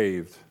been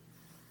saved.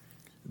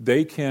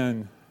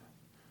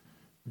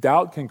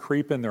 Doubt can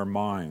creep in their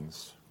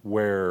minds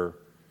where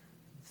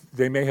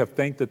they may have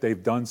think that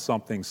they've done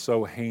something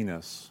so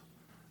heinous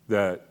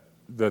that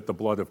the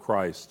blood of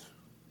Christ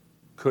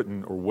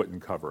couldn't or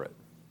wouldn't cover it.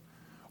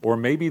 Or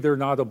maybe they're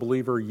not a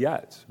believer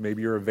yet.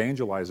 Maybe you're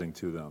evangelizing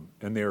to them,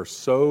 and they're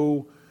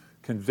so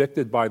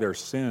convicted by their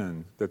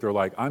sin that they're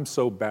like, I'm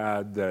so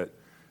bad that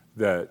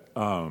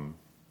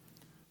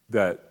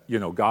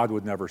God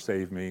would never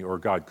save me, or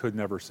God could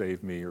never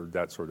save me, or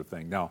that sort of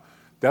thing. Now,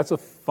 that's a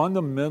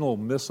fundamental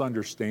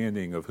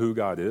misunderstanding of who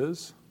God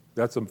is.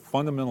 That's a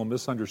fundamental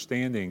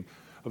misunderstanding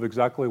of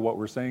exactly what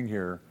we're saying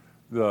here,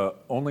 the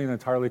only and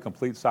entirely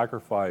complete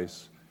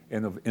sacrifice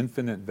and of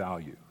infinite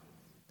value.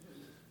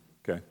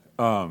 Okay,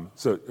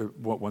 so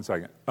one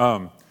second.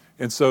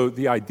 And so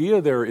the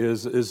idea there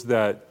is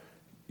that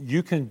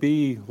you can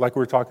be, like we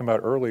were talking about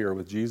earlier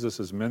with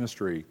Jesus'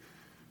 ministry,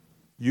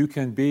 you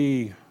can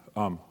be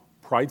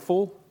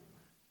prideful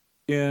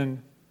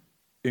in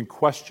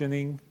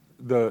questioning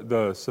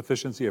the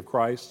sufficiency of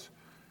Christ,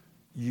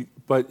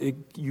 but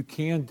you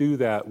can do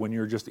that when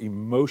you're just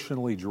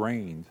emotionally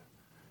drained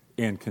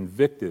and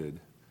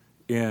convicted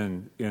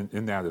in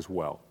that as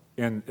well.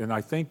 And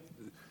I think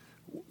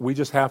we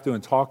just have to, in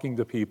talking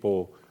to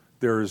people,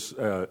 there's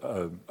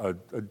a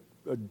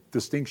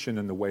distinction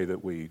in the way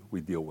that we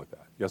deal with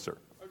that. Yes, sir.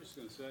 I was just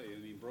going to say,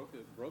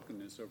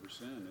 brokenness over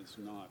sin is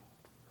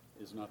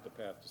not the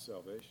path to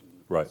salvation.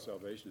 The path to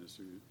salvation is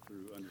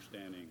through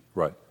understanding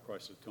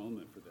Christ's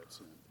atonement for that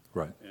sin.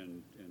 Right.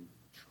 And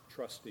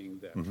trusting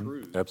that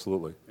truth.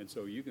 Absolutely. And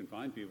so you can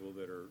find people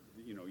that are,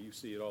 you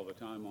see it all the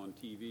time on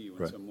TV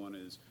when someone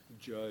is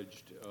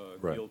judged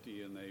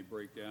guilty and they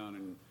break down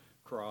and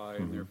cry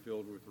and they're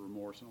filled with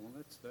remorse. And well,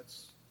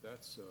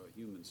 that's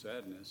human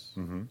sadness.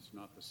 It's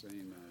not the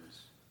same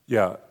as.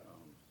 Yeah.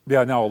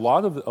 Now a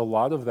lot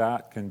of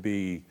that can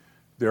be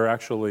they're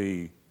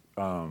actually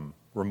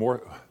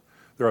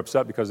they're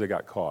upset because they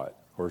got caught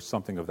or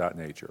something of that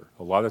nature.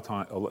 A lot of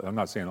time, I'm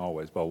not saying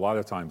always, but a lot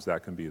of times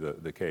that can be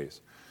the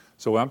case.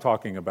 So what I'm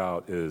talking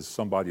about is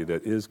somebody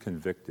that is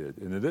convicted,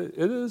 and it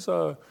is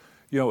a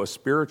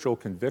spiritual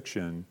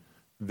conviction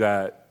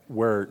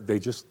where they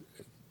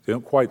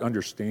don't quite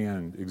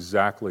understand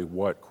exactly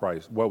what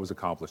was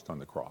accomplished on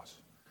the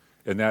cross,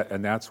 and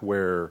that's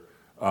where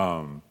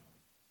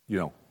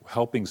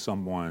helping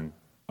someone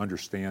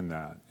understand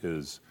that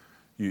is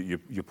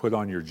you put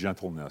on your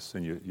gentleness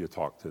and you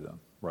talk to them,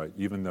 right?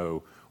 Even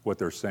though what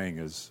they're saying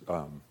is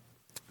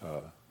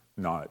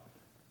not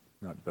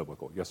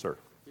biblical. Yes, sir.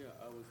 Yeah,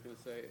 I was going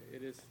to say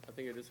I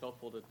think it is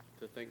helpful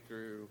to think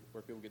through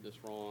where people get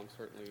this wrong,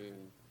 certainly,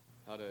 and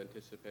how to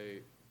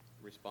anticipate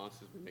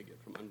responses we may get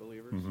from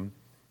unbelievers.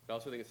 But I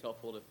also think it's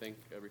helpful to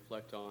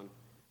reflect on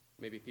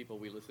maybe people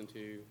we listen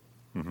to,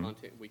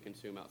 content we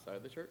consume outside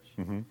of the church.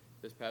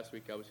 This past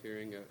week I was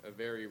hearing a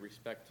very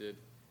respected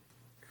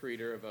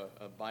creator of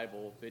a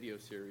Bible video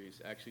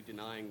series actually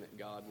denying that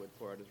God would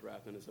pour out his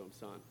wrath on his own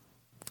son.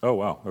 Oh,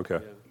 wow. Okay.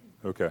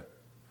 Yeah. Okay.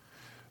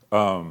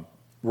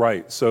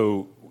 Right.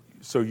 So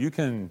you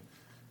can,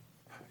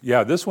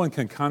 this one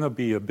can kind of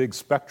be a big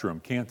spectrum,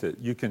 can't it?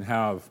 You can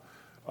have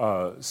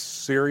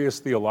serious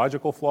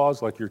theological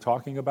flaws like you're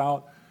talking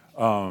about.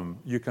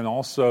 You can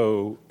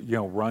also,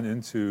 run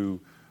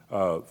into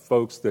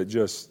folks that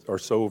just are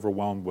so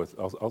overwhelmed with,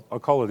 I'll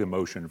call it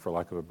emotion for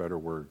lack of a better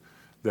word,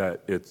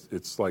 that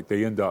it's like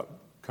they end up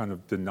kind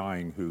of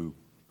denying who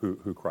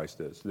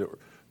Christ is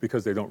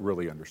because they don't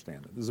really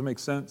understand it. Does it make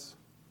sense?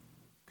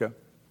 Okay.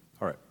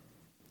 All right.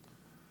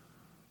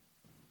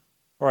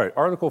 All right,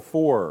 Article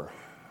 4.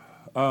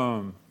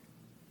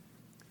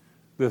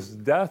 This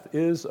death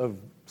is of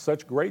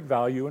such great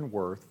value and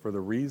worth for the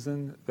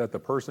reason that the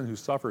person who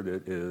suffered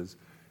it is,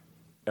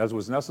 as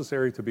was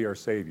necessary to be our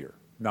Savior,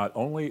 not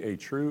only a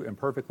true and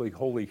perfectly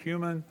holy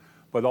human,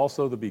 but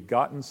also the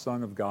begotten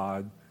Son of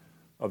God,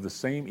 of the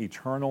same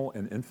eternal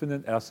and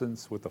infinite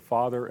essence with the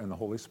Father and the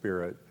Holy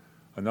Spirit.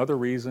 Another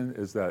reason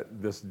is that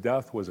this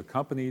death was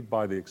accompanied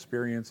by the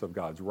experience of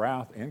God's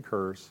wrath and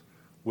curse,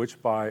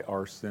 which by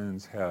our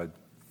sins had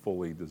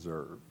fully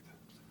deserved.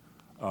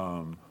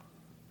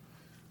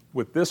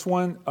 With this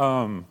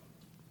one,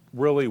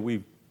 really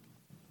we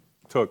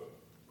took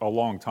a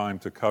long time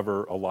to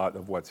cover a lot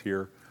of what's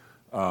here.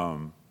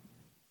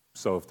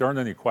 So if there aren't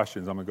any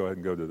questions, I'm going to go ahead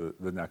and go to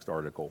the next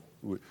article.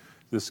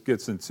 This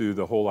gets into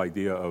the whole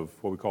idea of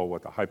what we call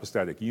the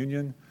hypostatic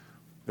union.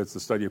 That's the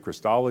study of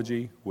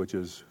Christology, which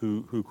is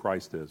who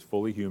Christ is,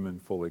 fully human,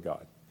 fully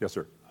God. Yes,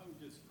 sir. I would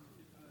just,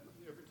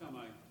 every time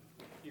I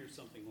hear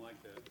something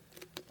like that,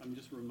 I'm I'm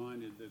just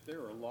reminded that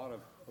there are a lot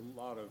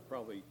of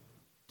probably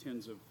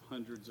tens of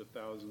hundreds of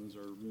thousands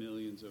or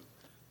millions of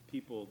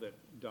people that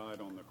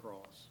died on the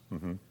cross.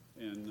 Mm-hmm.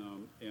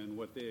 And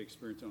what they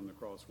experienced on the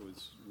cross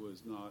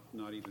was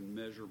not even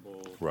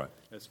measurable, Right.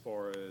 as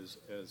far as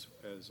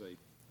a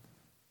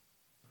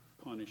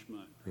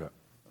punishment, Yeah.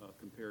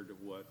 compared to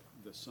what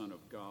the Son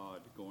of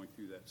God going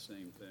through that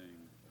same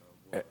thing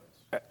was.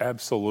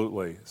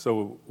 Absolutely.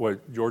 So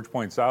what George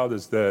points out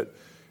is that,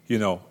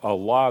 a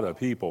lot of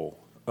people,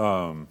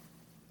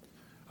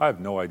 I have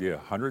no idea,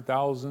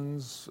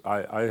 100,000s?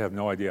 I have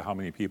no idea how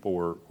many people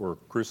were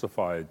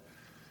crucified,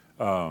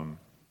 in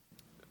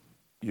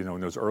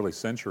those early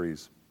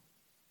centuries.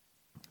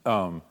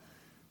 And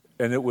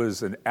it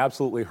was an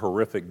absolutely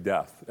horrific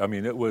death. I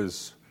mean, it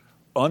was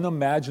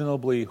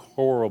unimaginably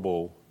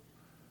horrible,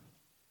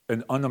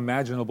 an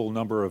unimaginable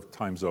number of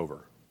times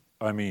over.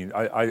 I mean,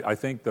 I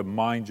think the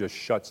mind just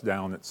shuts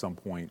down at some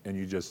point, and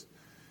you just,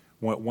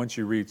 once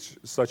you reach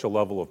such a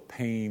level of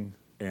pain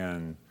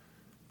and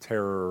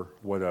terror,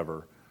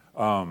 whatever.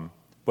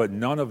 But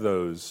none of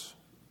those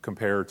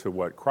compare to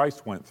what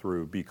Christ went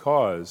through,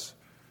 because,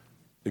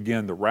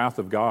 again, the wrath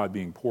of God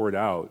being poured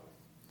out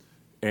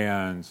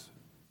and,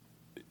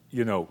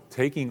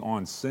 taking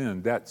on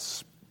sin, that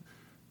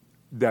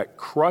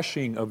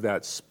crushing of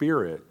that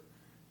spirit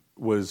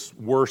was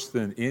worse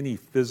than any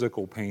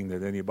physical pain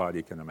that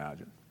anybody can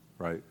imagine,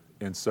 right?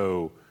 And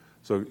so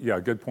yeah,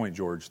 good point,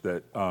 George,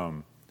 that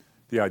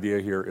the idea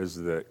here is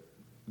that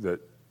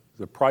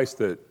the price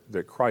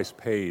that Christ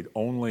paid,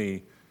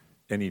 only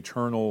an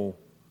eternal,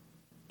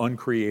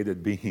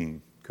 uncreated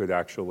being could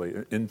actually,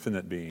 an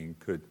infinite being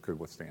could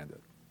withstand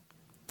it.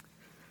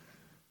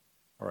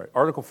 All right,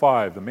 Article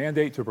 5, the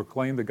mandate to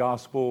proclaim the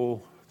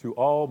gospel to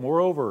all.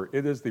 Moreover,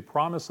 it is the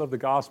promise of the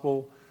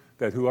gospel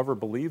that whoever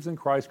believes in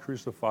Christ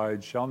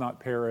crucified shall not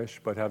perish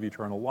but have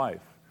eternal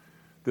life.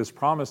 This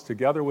promise,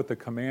 together with the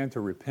command to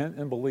repent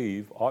and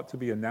believe, ought to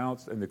be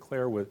announced and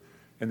declared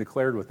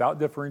without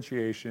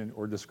differentiation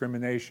or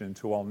discrimination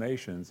to all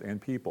nations and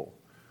people,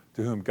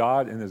 to whom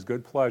God in his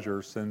good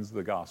pleasure sends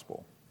the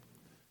gospel.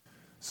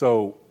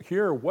 So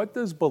here, what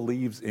does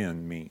believes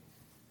in mean?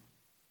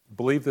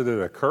 Believe that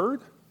it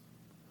occurred?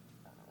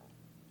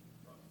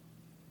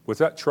 What's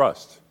that?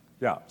 Trust.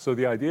 Yeah. So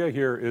the idea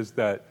here is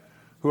that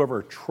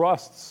whoever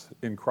trusts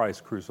in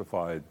Christ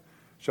crucified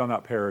shall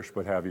not perish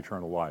but have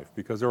eternal life.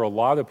 Because there are a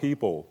lot of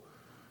people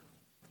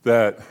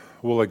that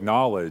will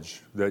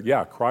acknowledge that,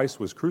 yeah, Christ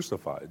was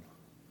crucified,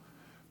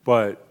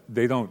 but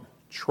they don't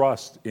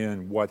trust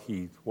in what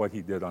he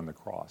did on the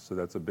cross. So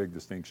that's a big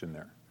distinction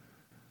there.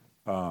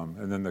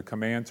 And then the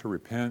command to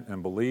repent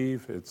and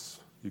believe,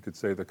 you could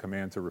say the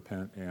command to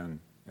repent and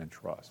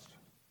trust.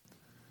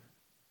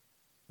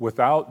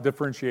 Without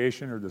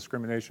differentiation or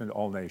discrimination to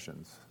all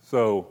nations.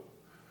 So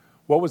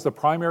what was the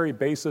primary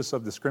basis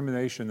of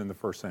discrimination in the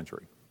first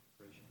century?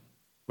 Racial.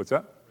 What's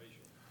that?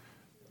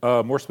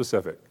 More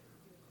specific.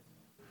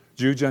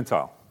 Jew,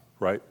 Gentile,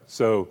 right?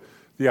 So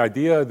the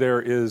idea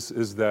there is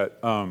that,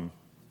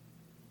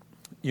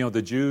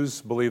 the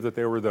Jews believed that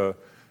they were the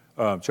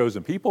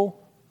chosen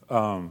people,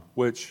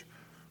 which,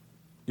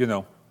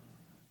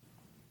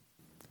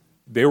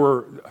 they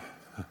were,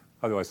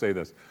 how do I say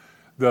this?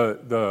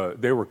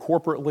 They were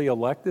corporately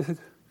elected,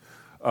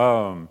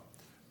 and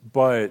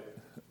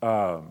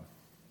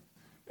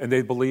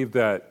they believed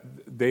that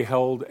they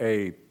held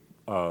a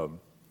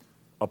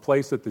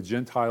place that the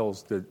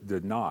Gentiles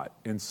did not.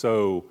 And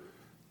so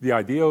the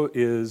idea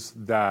is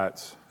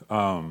that,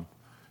 in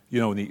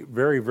the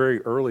very,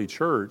 very early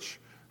church,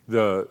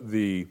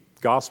 the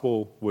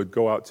gospel would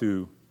go out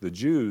to the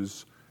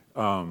Jews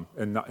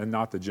and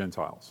not the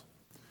Gentiles.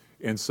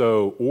 And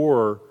so,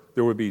 or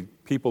there would be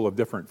people of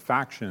different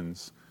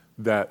factions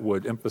that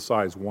would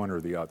emphasize one or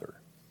the other,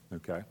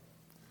 okay?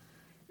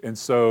 And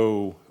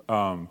so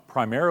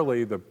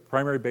primarily, the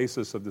primary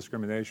basis of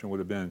discrimination would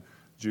have been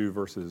Jew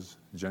versus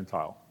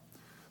Gentile.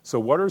 So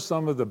what are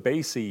some of the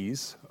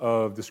bases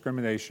of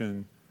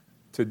discrimination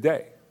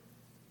today?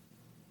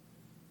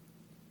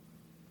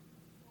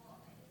 Well,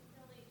 it's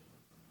really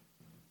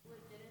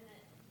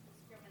legitimate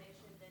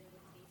discrimination, then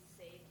would be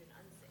saved and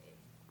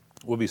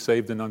unsaved. Will be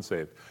saved and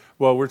unsaved.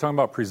 Well, we're talking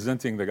about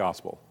presenting the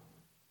gospel.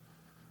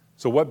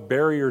 So what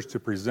barriers to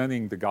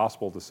presenting the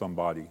gospel to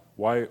somebody?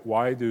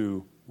 Why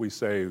do we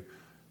say,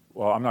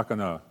 well, I'm not going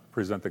to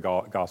present the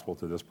gospel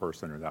to this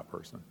person or that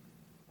person?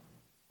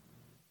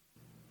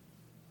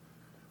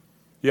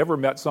 You ever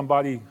met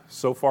somebody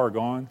so far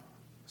gone,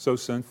 so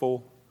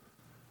sinful,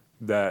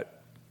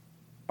 that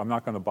I'm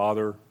not going to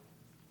bother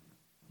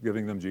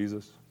giving them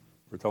Jesus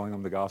or telling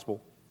them the gospel?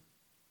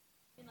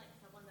 And like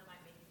someone that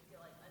might make you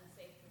feel like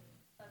unsafe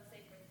or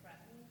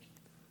threatened?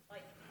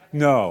 Like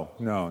No.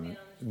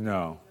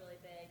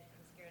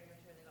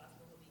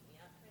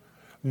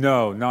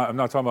 No, I'm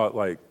not talking about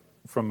like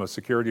from a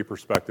security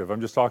perspective.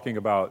 I'm just talking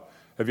about,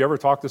 have you ever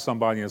talked to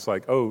somebody and it's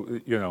like,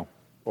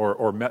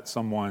 or met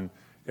someone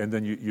and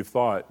then you've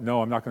thought,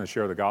 no, I'm not going to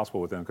share the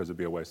gospel with them because it'd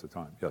be a waste of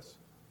time. Yes?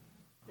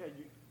 Yeah,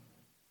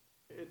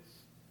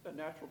 it's a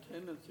natural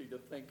tendency to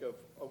think of,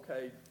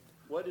 okay,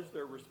 what is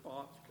their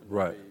response going to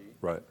Right, be?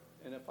 right.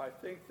 And if I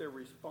think their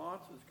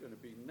response is going to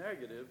be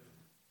negative,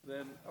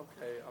 then,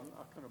 okay, I'm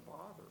not going to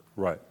bother.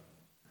 Right.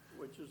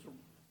 Which is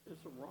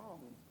a wrong.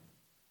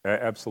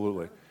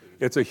 Absolutely.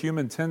 It's a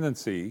human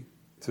tendency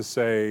to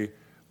say,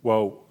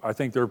 well, I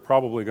think they're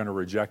probably going to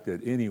reject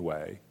it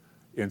anyway,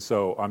 and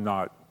so I'm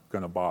not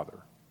going to bother.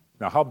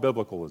 Now, how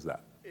biblical is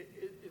that?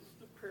 It's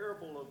the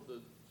parable of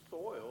the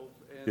soils,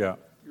 and Yeah.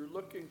 you're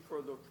looking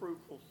for the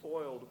fruitful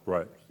soil to put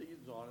Right. your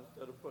seeds on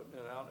instead of putting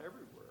it out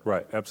everywhere.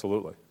 Right,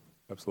 absolutely.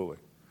 Absolutely.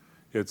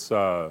 It's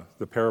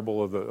the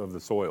parable of the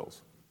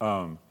soils.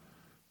 Are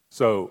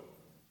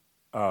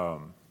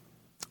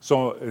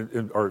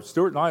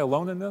Stuart and I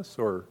alone in this,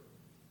 or?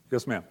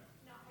 Yes, ma'am.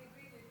 No, I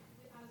agree with,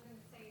 I was going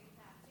to say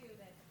that too,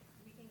 that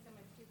we think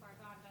someone's too far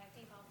gone, but I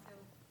think also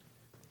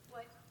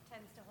what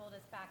tends to hold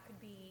us back could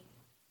be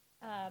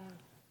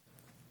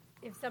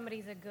if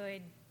somebody's a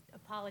good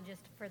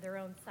apologist for their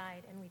own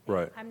side, and we think,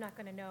 Right. I'm not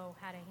going to know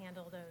how to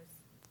handle those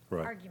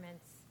Right.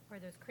 arguments or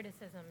those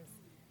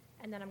criticisms,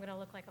 and then I'm going to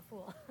look like a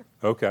fool.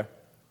 Okay.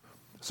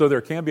 So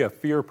there can be a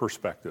fear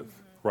perspective,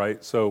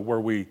 right? So where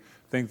we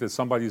think that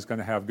somebody's going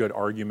to have good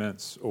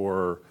arguments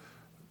or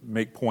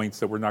make points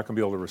that we're not going to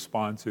be able to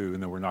respond to,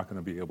 and then we're not going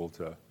to be able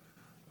to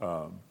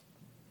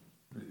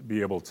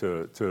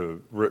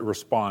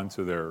respond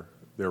to their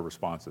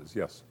responses.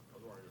 Yes. I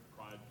was wondering if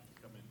pride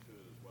could come into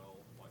it as well,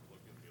 like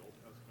look at the Old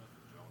Testament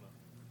with Jonah,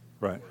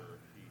 Right. where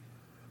he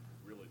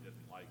really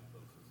didn't like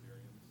those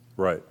Assyrians.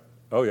 Right.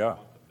 Oh, yeah. He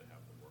wanted them to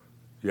have the word.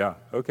 Yeah.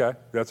 Okay.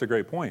 That's a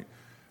great point.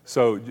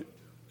 So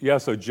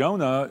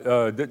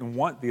Jonah didn't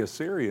want the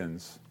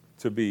Assyrians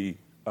to be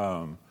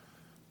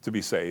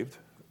saved,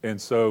 and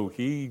so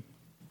he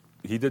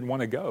didn't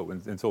want to go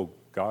until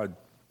God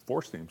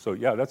forced him. So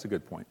yeah, that's a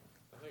good point.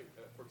 I think,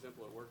 for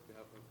example, at work, we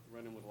have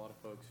run in with a lot of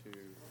folks who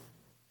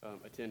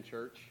attend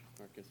church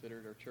or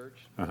consider their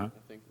church. Uh-huh.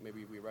 I think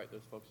maybe we write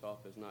those folks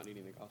off as not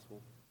needing the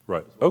gospel.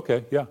 Right. as well.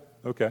 Okay. Yeah.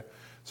 Okay.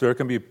 So there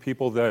can be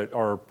people that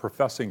are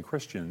professing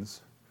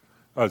Christians.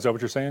 Is that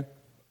what you're saying?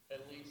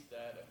 At least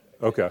that.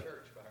 Okay.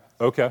 Church, perhaps.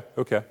 Okay.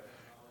 Okay.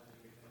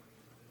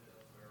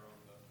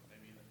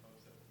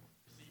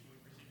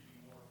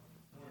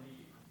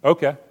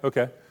 Okay.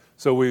 Okay.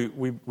 So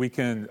we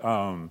can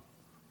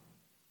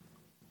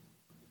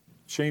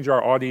change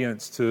our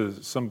audience to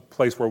some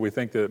place where we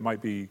think that it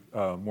might be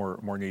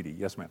more needy.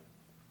 Yes, ma'am.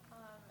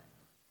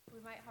 We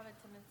might have a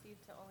tendency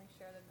to only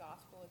share the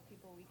gospel with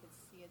people we could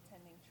see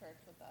attending church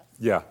with us.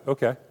 Yeah.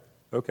 Okay.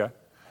 Okay.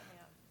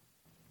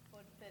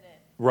 Would fit in.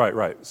 Right.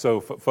 Right.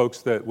 So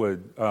folks that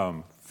would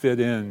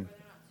fit in They're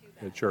not too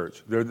bad. at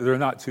church, they're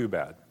not too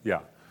bad. Yeah.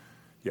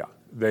 Yeah.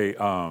 They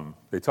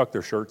tuck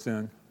their shirts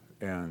in,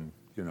 and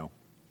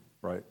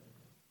right.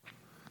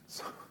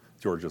 So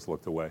George just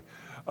looked away.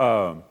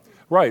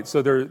 Right.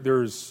 So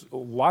there's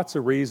lots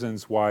of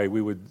reasons why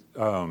we would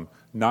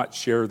not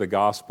share the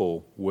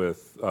gospel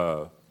with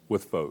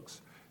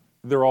folks.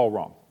 They're all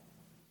wrong.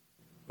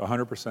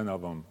 100%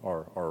 of them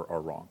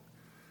are wrong,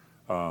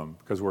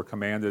 because we're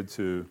commanded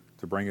to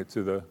bring it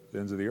to the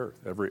ends of the earth.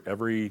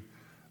 Every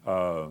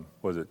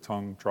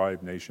tongue,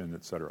 tribe, nation,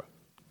 etc.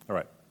 All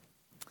right.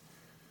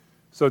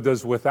 So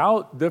does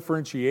without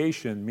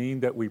differentiation mean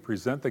that we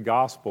present the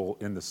gospel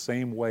in the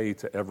same way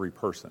to every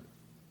person?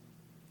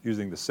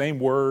 Using the same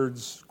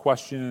words,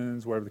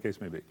 questions, whatever the case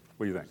may be.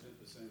 What do you think?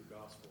 Present the same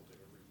gospel to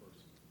every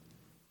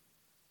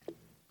person.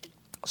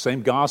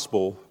 Same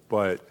gospel,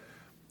 but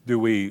do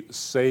we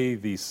say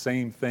the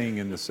same thing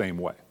in the same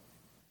way?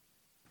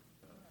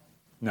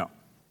 No.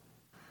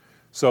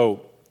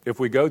 So if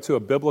we go to a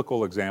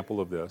biblical example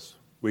of this,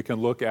 we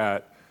can look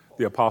at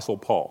the Apostle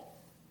Paul.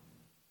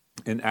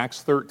 In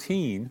Acts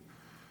 13,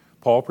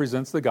 Paul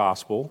presents the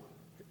gospel,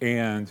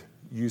 and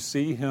you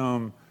see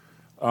him,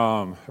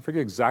 I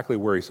forget exactly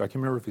where I can't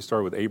remember if he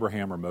started with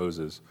Abraham or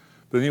Moses,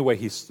 but anyway,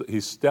 he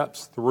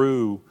steps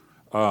through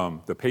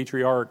the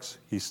patriarchs,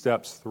 he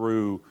steps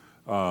through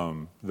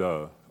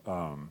the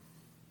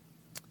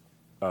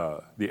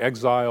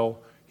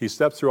exile, he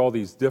steps through all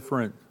these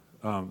different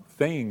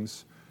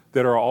things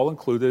that are all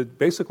included,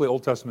 basically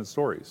Old Testament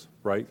stories,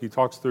 right? He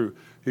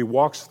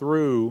walks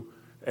through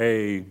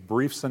a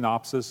brief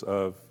synopsis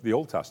of the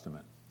Old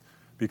Testament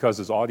because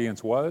his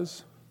audience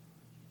was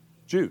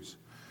Jews.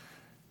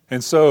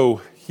 And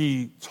so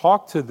he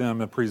talked to them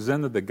and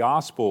presented the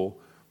gospel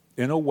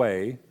in a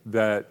way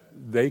that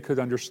they could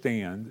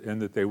understand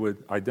and that they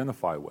would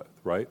identify with,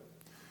 right?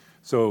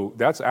 So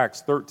that's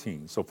Acts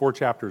 13. So 4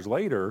 chapters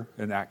later,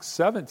 in Acts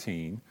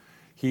 17,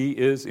 he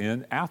is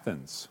in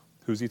Athens.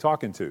 Who's he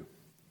talking to?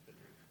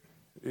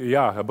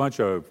 Yeah, a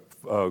bunch of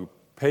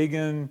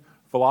pagan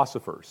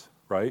philosophers,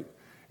 right?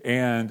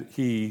 And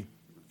he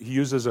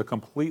uses a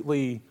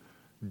completely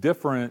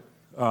different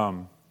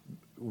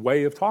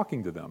way of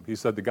talking to them. He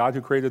said the God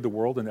who created the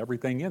world and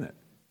everything in it,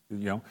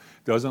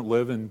 doesn't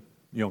live in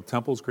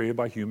temples created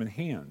by human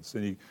hands.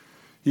 And he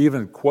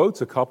even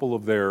quotes a couple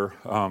of their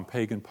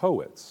pagan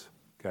poets.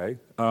 Okay,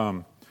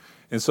 and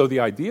so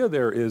the idea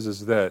there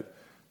is that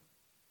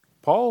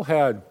Paul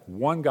had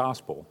one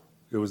gospel.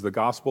 It was the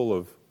gospel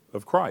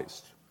of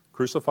Christ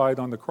crucified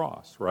on the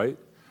cross, right?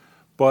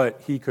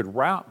 But he could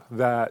wrap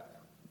that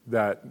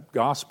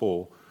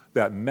gospel,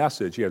 that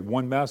message, he had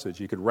one message,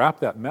 he could wrap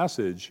that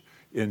message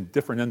in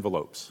different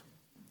envelopes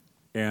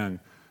and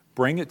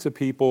bring it to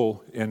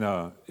people in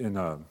a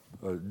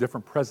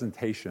different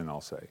presentation,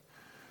 I'll say.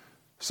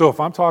 So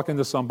if I'm talking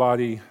to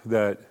somebody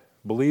that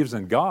believes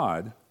in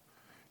God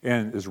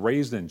and is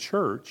raised in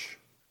church,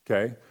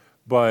 okay,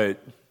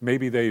 but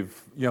maybe they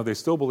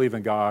still believe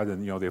in God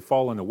and, they've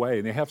fallen away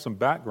and they have some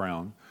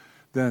background,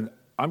 then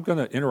I'm going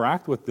to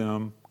interact with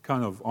them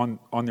kind of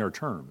on their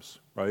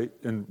terms, right,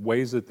 in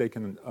ways that they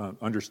can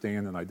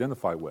understand and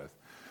identify with.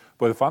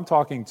 But if I'm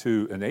talking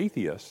to an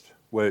atheist,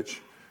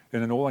 which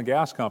in an oil and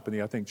gas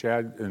company, I think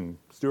Chad and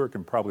Stuart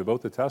can probably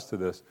both attest to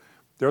this,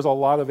 there's a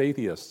lot of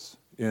atheists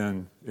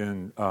in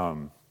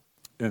oil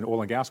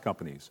and gas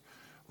companies.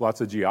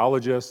 Lots of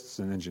geologists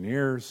and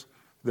engineers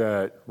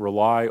that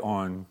rely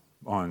on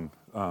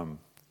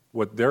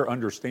what their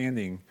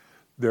understanding,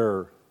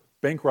 their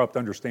bankrupt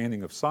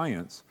understanding of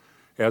science,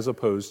 as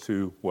opposed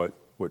to what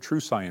true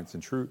science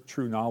and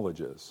true knowledge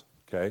is.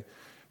 Okay,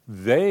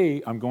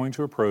 I'm going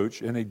to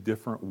approach in a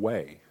different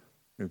way.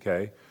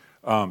 Okay,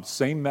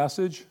 same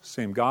message,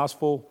 same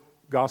gospel,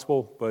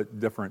 but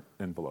different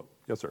envelope.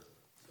 Yes, sir.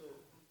 So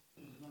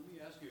let me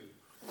ask you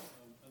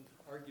an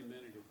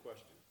argumentative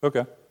question.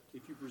 Okay.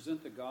 If you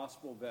present the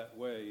gospel that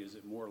way, is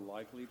it more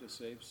likely to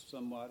save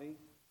somebody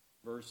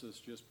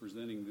versus just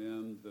presenting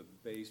them the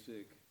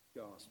basic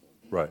gospel?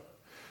 Right.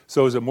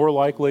 So is it more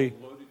likely?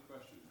 Loaded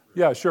question.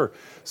 Yeah, sure.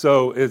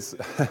 So is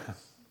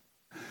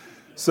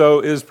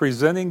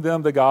presenting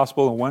them the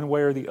gospel in one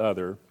way or the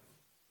other?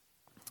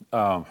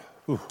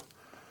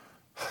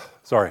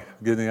 Sorry,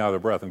 I'm getting out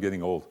of breath. I'm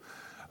getting old.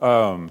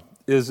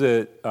 Is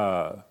it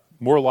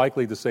more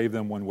likely to save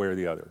them one way or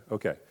the other?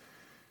 Okay.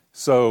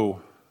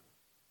 So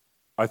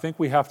I think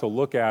we have to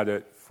look at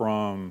it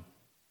from,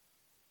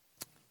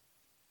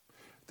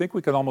 I think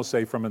we could almost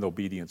say from an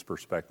obedience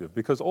perspective,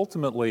 because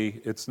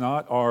ultimately it's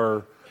not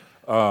our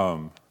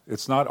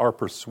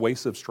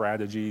persuasive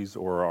strategies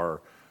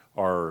or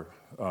our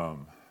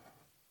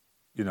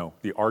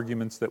the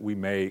arguments that we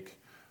make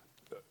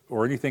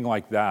or anything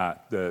like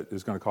that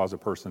is going to cause a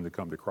person to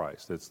come to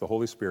Christ. It's the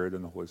Holy Spirit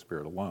and the Holy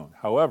Spirit alone.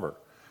 However,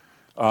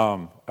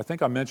 I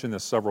think I mentioned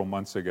this several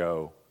months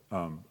ago.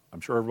 I'm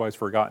sure everybody's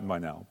forgotten by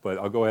now, but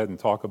I'll go ahead and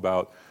talk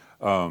about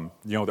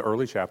the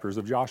early chapters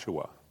of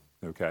Joshua.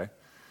 Okay,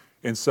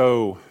 and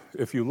so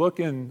if you look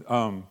in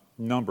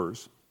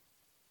Numbers,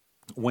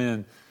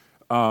 when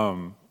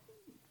the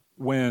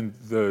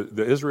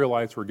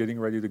Israelites were getting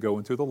ready to go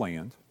into the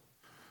land,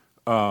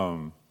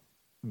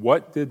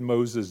 what did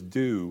Moses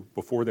do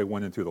before they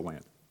went into the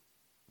land?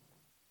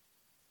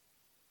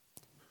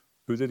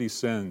 Who did he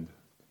send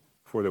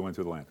before they went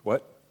into the land?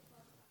 What?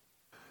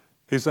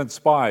 He sent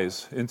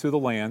spies into the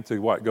land to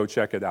what? Go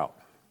check it out.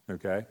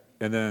 Okay?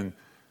 And then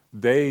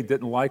they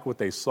didn't like what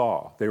they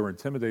saw. They were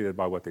intimidated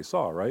by what they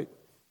saw, right?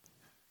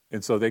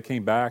 And so they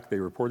came back, they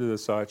reported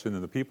as such, and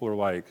then the people are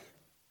like,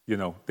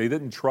 they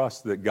didn't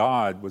trust that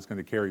God was going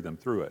to carry them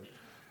through it.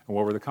 And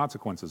what were the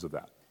consequences of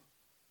that?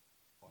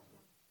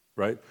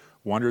 Right?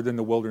 Wandered in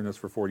the wilderness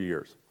for 40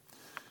 years.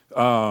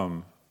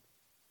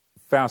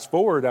 Fast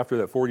forward, after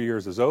that 40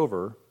 years is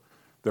over,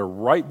 they're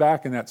right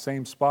back in that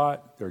same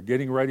spot. They're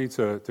getting ready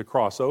to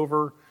cross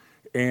over,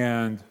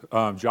 and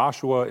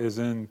Joshua is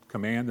in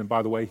command. And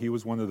by the way, he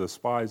was one of the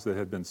spies that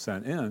had been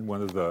sent in,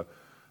 one of the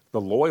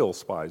loyal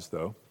spies,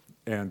 though,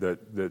 and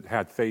that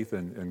had faith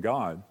in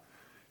God.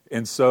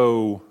 And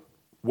so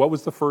what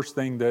was the first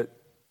thing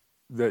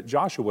that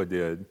Joshua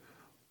did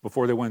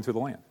before they went into the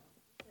land?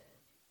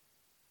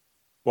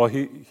 Well,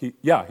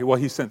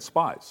 he sent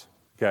spies,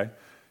 okay?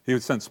 He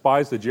would send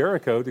spies to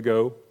Jericho to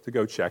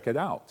go check it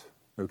out,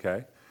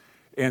 okay?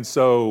 And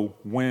so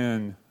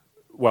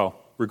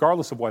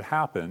regardless of what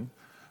happened,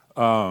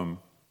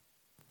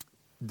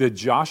 did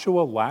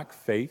Joshua lack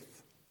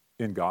faith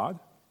in God?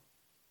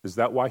 Is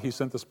that why he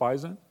sent the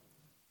spies in?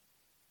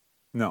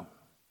 No.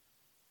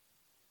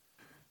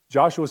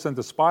 Joshua sent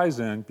the spies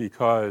in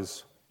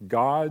because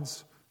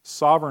God's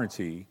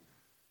sovereignty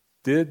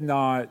did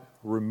not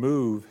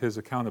remove his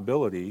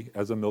accountability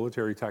as a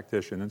military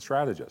tactician and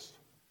strategist.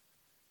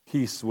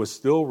 He was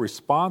still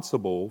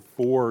responsible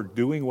for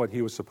doing what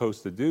he was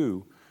supposed to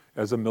do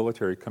as a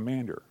military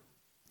commander.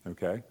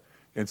 Okay?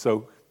 And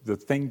so the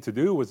thing to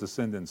do was to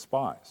send in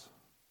spies.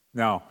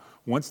 Now,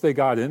 once they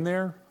got in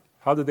there,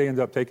 how did they end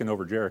up taking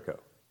over Jericho?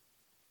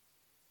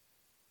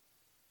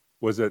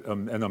 Was it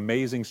an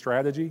amazing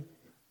strategy?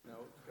 No,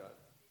 Scott.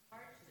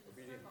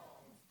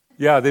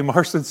 Yeah, they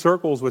marched in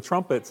circles with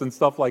trumpets and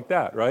stuff like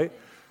that, right?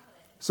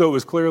 So it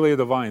was clearly a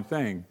divine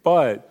thing.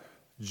 But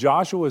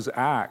Joshua's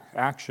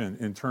action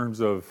in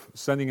terms of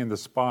sending in the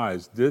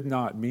spies did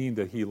not mean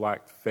that he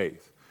lacked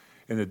faith.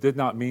 And it did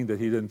not mean that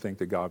he didn't think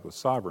that God was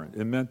sovereign.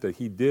 It meant that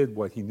he did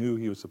what he knew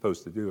he was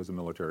supposed to do as a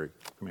military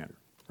commander,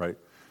 right?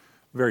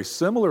 Very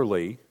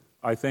similarly,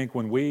 I think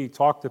when we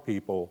talk to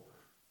people,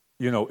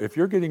 if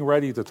you're getting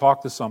ready to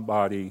talk to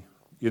somebody,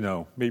 maybe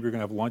you're going to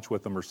have lunch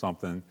with them or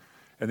something,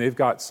 and they've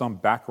got some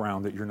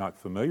background that you're not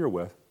familiar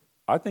with,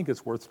 I think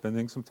it's worth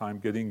spending some time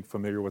getting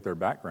familiar with their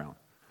background,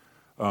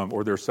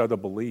 or their set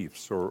of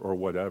beliefs, or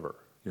whatever.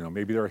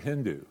 Maybe they're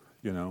Hindu.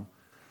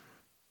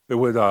 It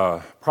would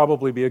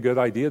probably be a good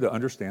idea to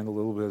understand a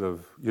little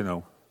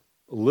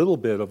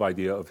bit of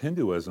idea of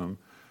Hinduism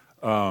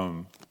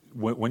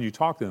when you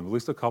talk to them. At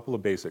least a couple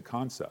of basic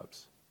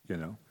concepts.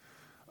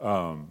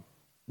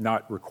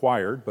 Not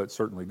required, but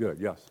certainly good.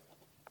 Yes.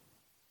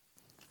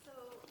 So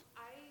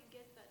I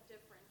get that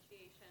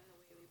differentiation, the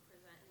way we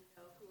present and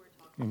know who we're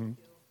talking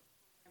to.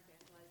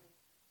 Evangelizing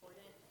is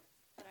important,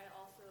 but I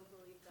also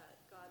believe that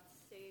God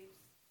saves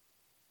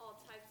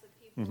all types of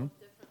people with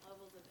different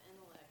levels of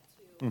intellect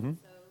too.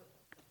 So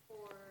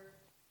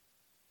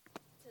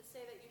to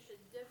say that you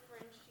should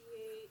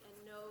differentiate and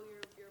know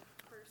your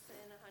person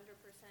 100%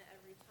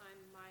 every time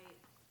might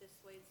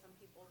dissuade some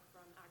people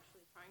from actually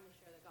trying to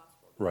share the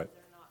gospel because Right.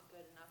 they're not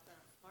good enough, they're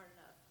not smart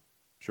enough.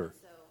 Sure.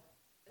 So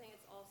I think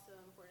it's also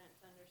important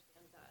to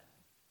understand that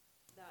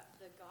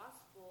the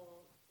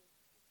gospel,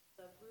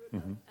 the root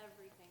of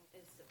everything,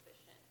 is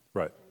sufficient.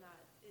 Right. And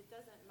that it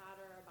doesn't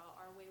matter about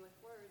our way with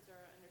words or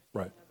our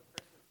Right. understanding of the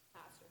person's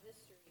past or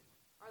history.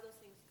 Are those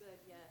things good?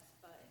 Yes,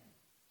 but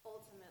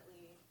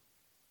ultimately,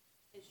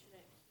 it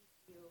shouldn't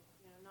keep you,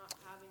 not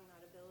having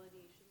that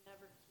ability should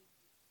never keep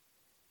you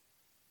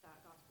from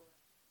that gospel.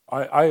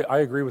 I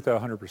agree with that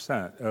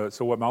 100%.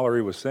 So what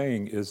Mallory was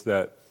saying is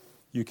that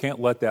you can't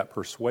let that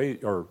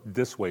persuade or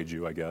dissuade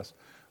you, I guess,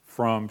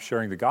 from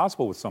sharing the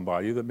gospel with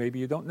somebody that maybe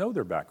you don't know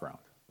their background,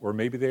 or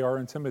maybe they are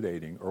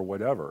intimidating or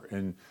whatever.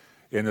 And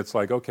it's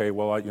like, okay,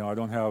 well, I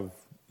don't have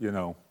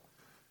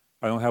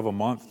a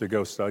month to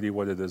go study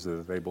what it is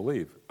that they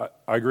believe.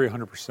 I agree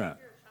 100%.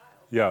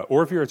 Yeah,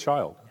 or if you're a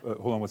child.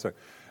 Hold on one second.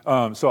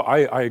 So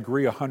I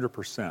agree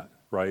 100%,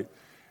 right?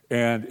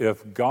 And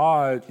if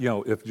God,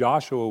 if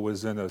Joshua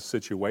was in a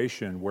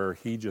situation where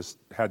he just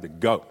had to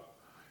go,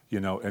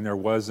 and there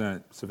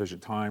wasn't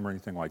sufficient time or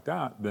anything like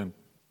that, then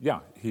yeah,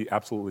 he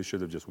absolutely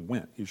should have just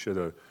went. He should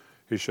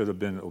have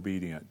been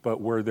obedient.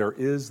 But where there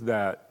is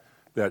that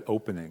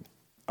opening,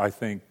 I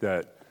think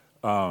that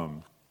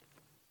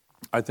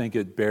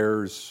it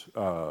bears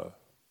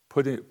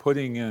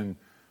putting in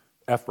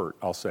effort,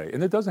 I'll say,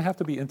 and it doesn't have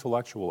to be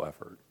intellectual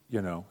effort.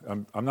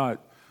 I'm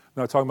not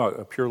talking about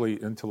a purely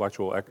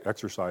intellectual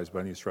exercise by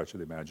any stretch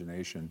of the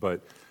imagination,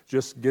 but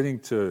just getting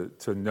to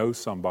know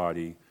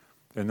somebody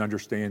and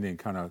understanding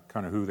kind of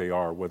who they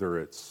are, whether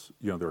it's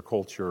their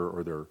culture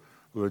or their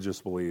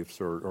religious beliefs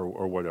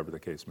or whatever the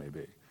case may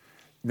be.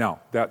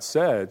 Now that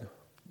said,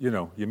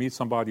 you meet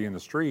somebody in the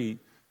street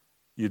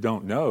you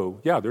don't know.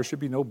 Yeah, there should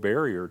be no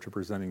barrier to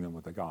presenting them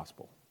with the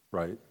gospel,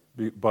 right?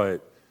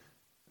 But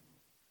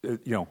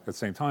at the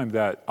same time,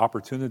 that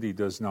opportunity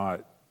does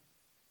not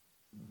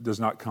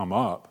come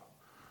up,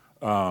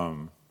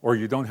 or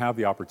you don't have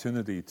the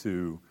opportunity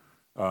to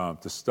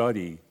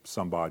study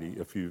somebody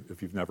if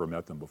you've never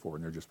met them before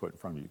and they're just put in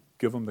front of you.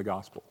 Give them the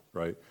gospel,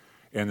 right?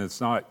 And it's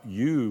not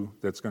you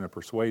that's going to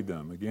persuade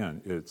them.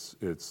 Again, it's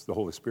the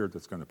Holy Spirit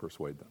that's going to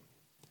persuade them,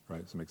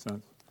 right? Does that make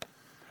sense?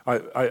 So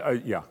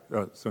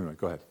anyway,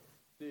 go ahead.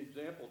 The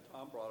example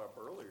Tom brought up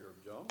earlier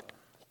of Jonah.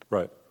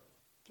 Right.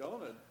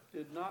 Jonah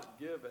did not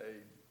give a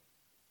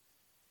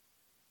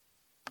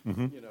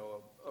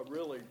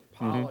really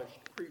polished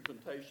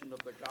presentation of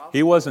the gospel.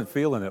 He wasn't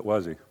feeling it,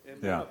 was he? In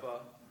Yeah.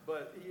 Nineveh,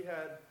 but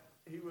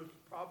he was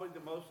probably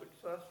the most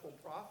successful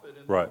prophet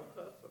in Right.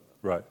 the Old Testament.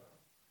 Right.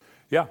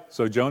 Yeah.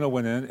 So Jonah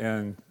went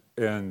in,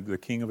 and the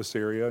king of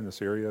Assyria and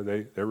Assyria,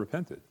 they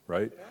repented,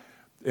 right?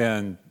 Yeah.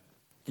 And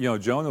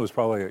Jonah was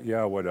probably like,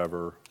 yeah,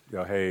 whatever.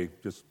 Hey,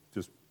 just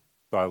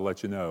thought I'd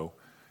let you know,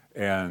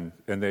 and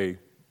they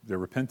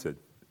repented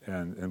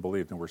and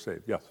believed and were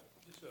saved. Yes.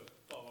 Just a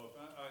follow-up.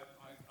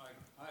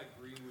 I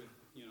agree with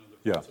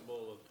the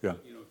principle of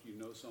if you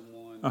know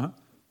someone,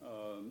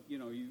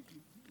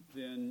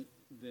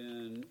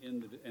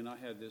 and I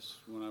had this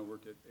when I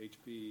worked at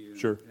HP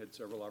and had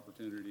several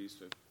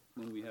opportunities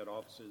when we had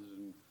offices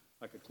and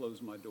I could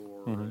close my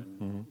door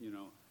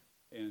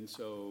and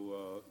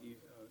so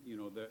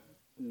that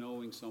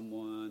knowing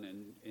someone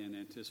and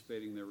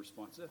anticipating their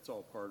response, that's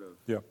all part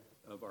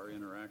of our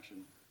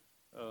interaction.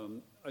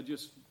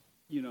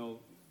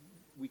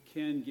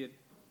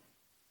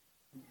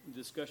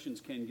 Discussions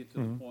can get to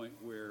the point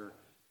where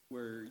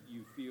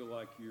you feel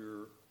like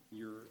your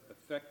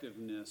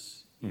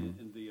effectiveness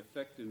and the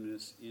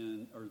effectiveness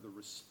or the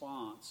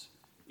response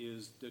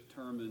is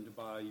determined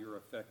by your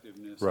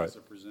effectiveness as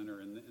a presenter,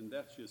 and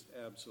that's just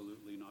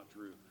absolutely not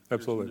true.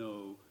 Absolutely.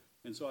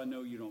 And so I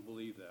know you don't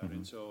believe that,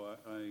 and so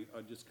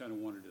I just kind of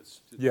wanted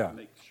to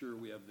make sure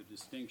we have the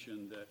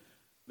distinction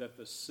that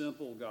the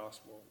simple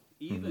gospel,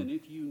 even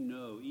if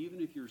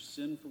even if you're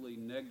sinfully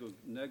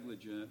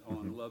negligent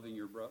on loving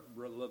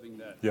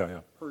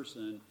that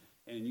person,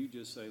 and you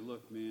just say,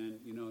 look, man,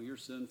 you're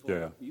sinful.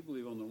 Yeah. You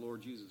believe on the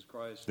Lord Jesus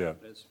Christ. Yeah.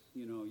 As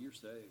you're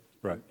saved.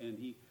 Right. And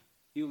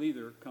he'll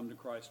either come to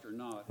Christ or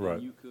not. Right.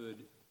 And you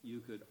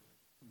could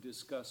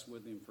discuss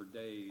with him for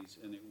days,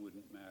 and it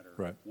wouldn't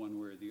matter one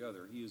way or the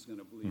other. He is going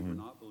to believe or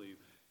not believe.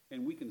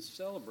 and we can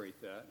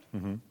celebrate that.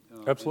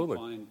 Absolutely.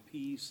 And find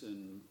peace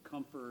and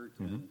comfort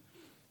and.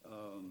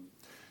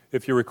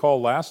 If you recall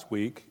last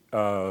week,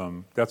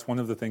 that's one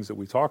of the things that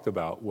we talked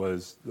about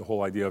was the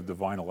whole idea of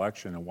divine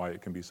election and why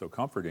it can be so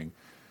comforting.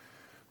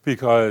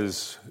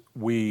 Because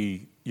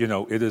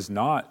it is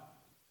not,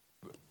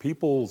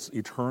 people's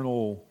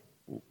eternal,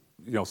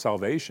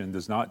 salvation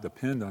does not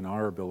depend on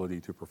our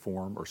ability to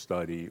perform or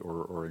study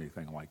or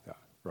anything like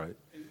that, right?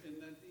 And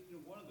then,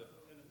 one of the,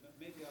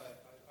 maybe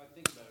I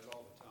think about it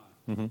all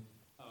the time.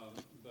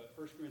 But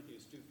 1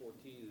 Corinthians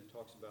 2:14, it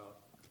talks about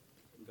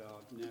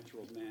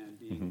natural man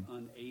being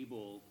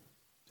unable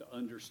to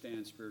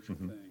understand spiritual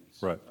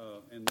things. Right.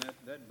 And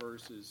that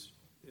verse is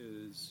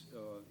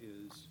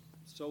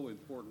so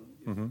important,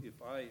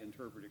 if I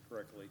interpret it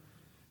correctly,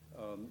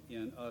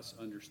 in us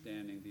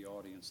understanding the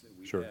audience that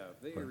we have.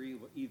 They are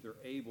either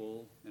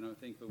able, and I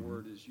think the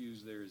word is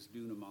used there is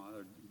dunamos,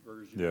 or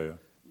version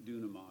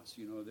dunamos.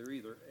 They're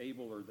either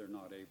able or they're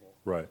not able.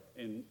 Right.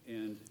 And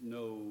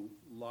no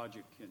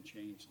logic can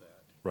change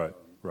that. Right.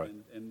 Right.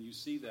 And you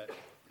see that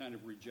kind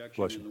of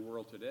rejection in the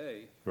world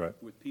today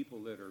with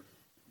people that are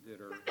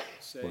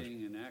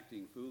saying and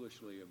acting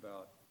foolishly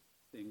about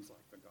things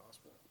like the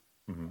gospel.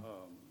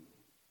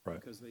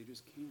 Because they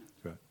just can't.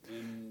 Right.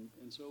 And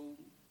so...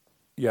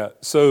 Yeah,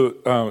 so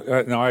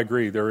no, I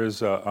agree. There is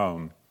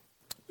the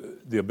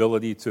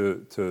ability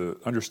to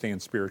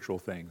understand spiritual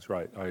things,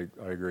 right? I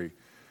agree.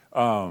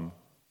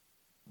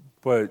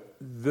 But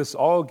this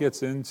all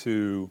gets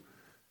into,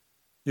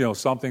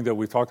 something that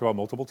we've talked about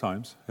multiple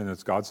times, and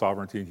it's God's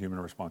sovereignty and human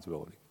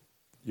responsibility,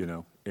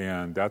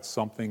 And that's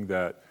something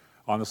that,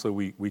 honestly,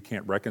 we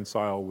can't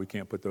reconcile. We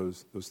can't put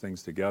those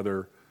things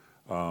together.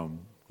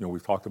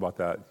 We've talked about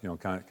that,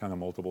 kind of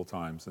multiple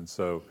times. And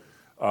so...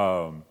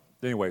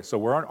 Anyway, so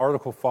we're on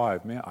Article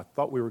 5. Man, I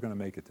thought we were going to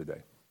make it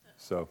today.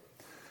 So,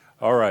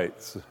 all right.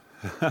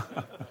 I'm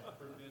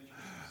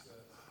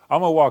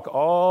going to walk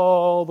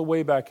all the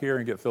way back here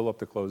and get Philip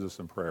to close us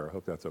in prayer. I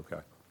hope that's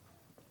okay.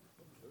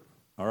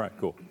 All right,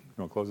 cool. You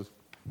want to close us?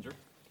 Sure.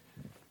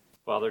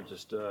 Father,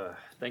 just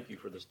thank you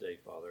for this day,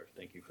 Father.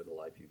 Thank you for the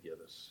life you give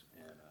us.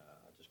 And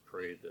I just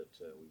pray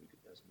that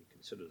as we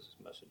consider this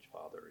message,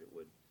 Father, it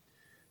would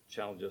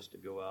challenge us to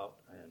go out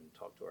and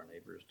talk to our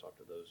neighbors, talk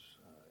to those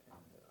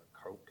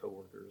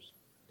co-workers,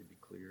 to be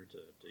clear, to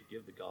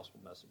give the gospel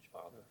message,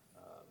 Father.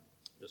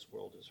 This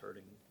world is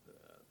hurting.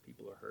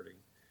 People are hurting.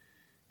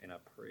 And I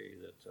pray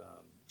that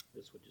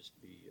this would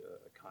just be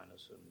a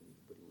kindness and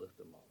would lift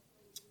them up.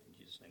 In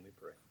Jesus' name we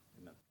pray.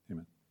 Amen.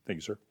 Amen. Thank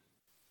you, sir.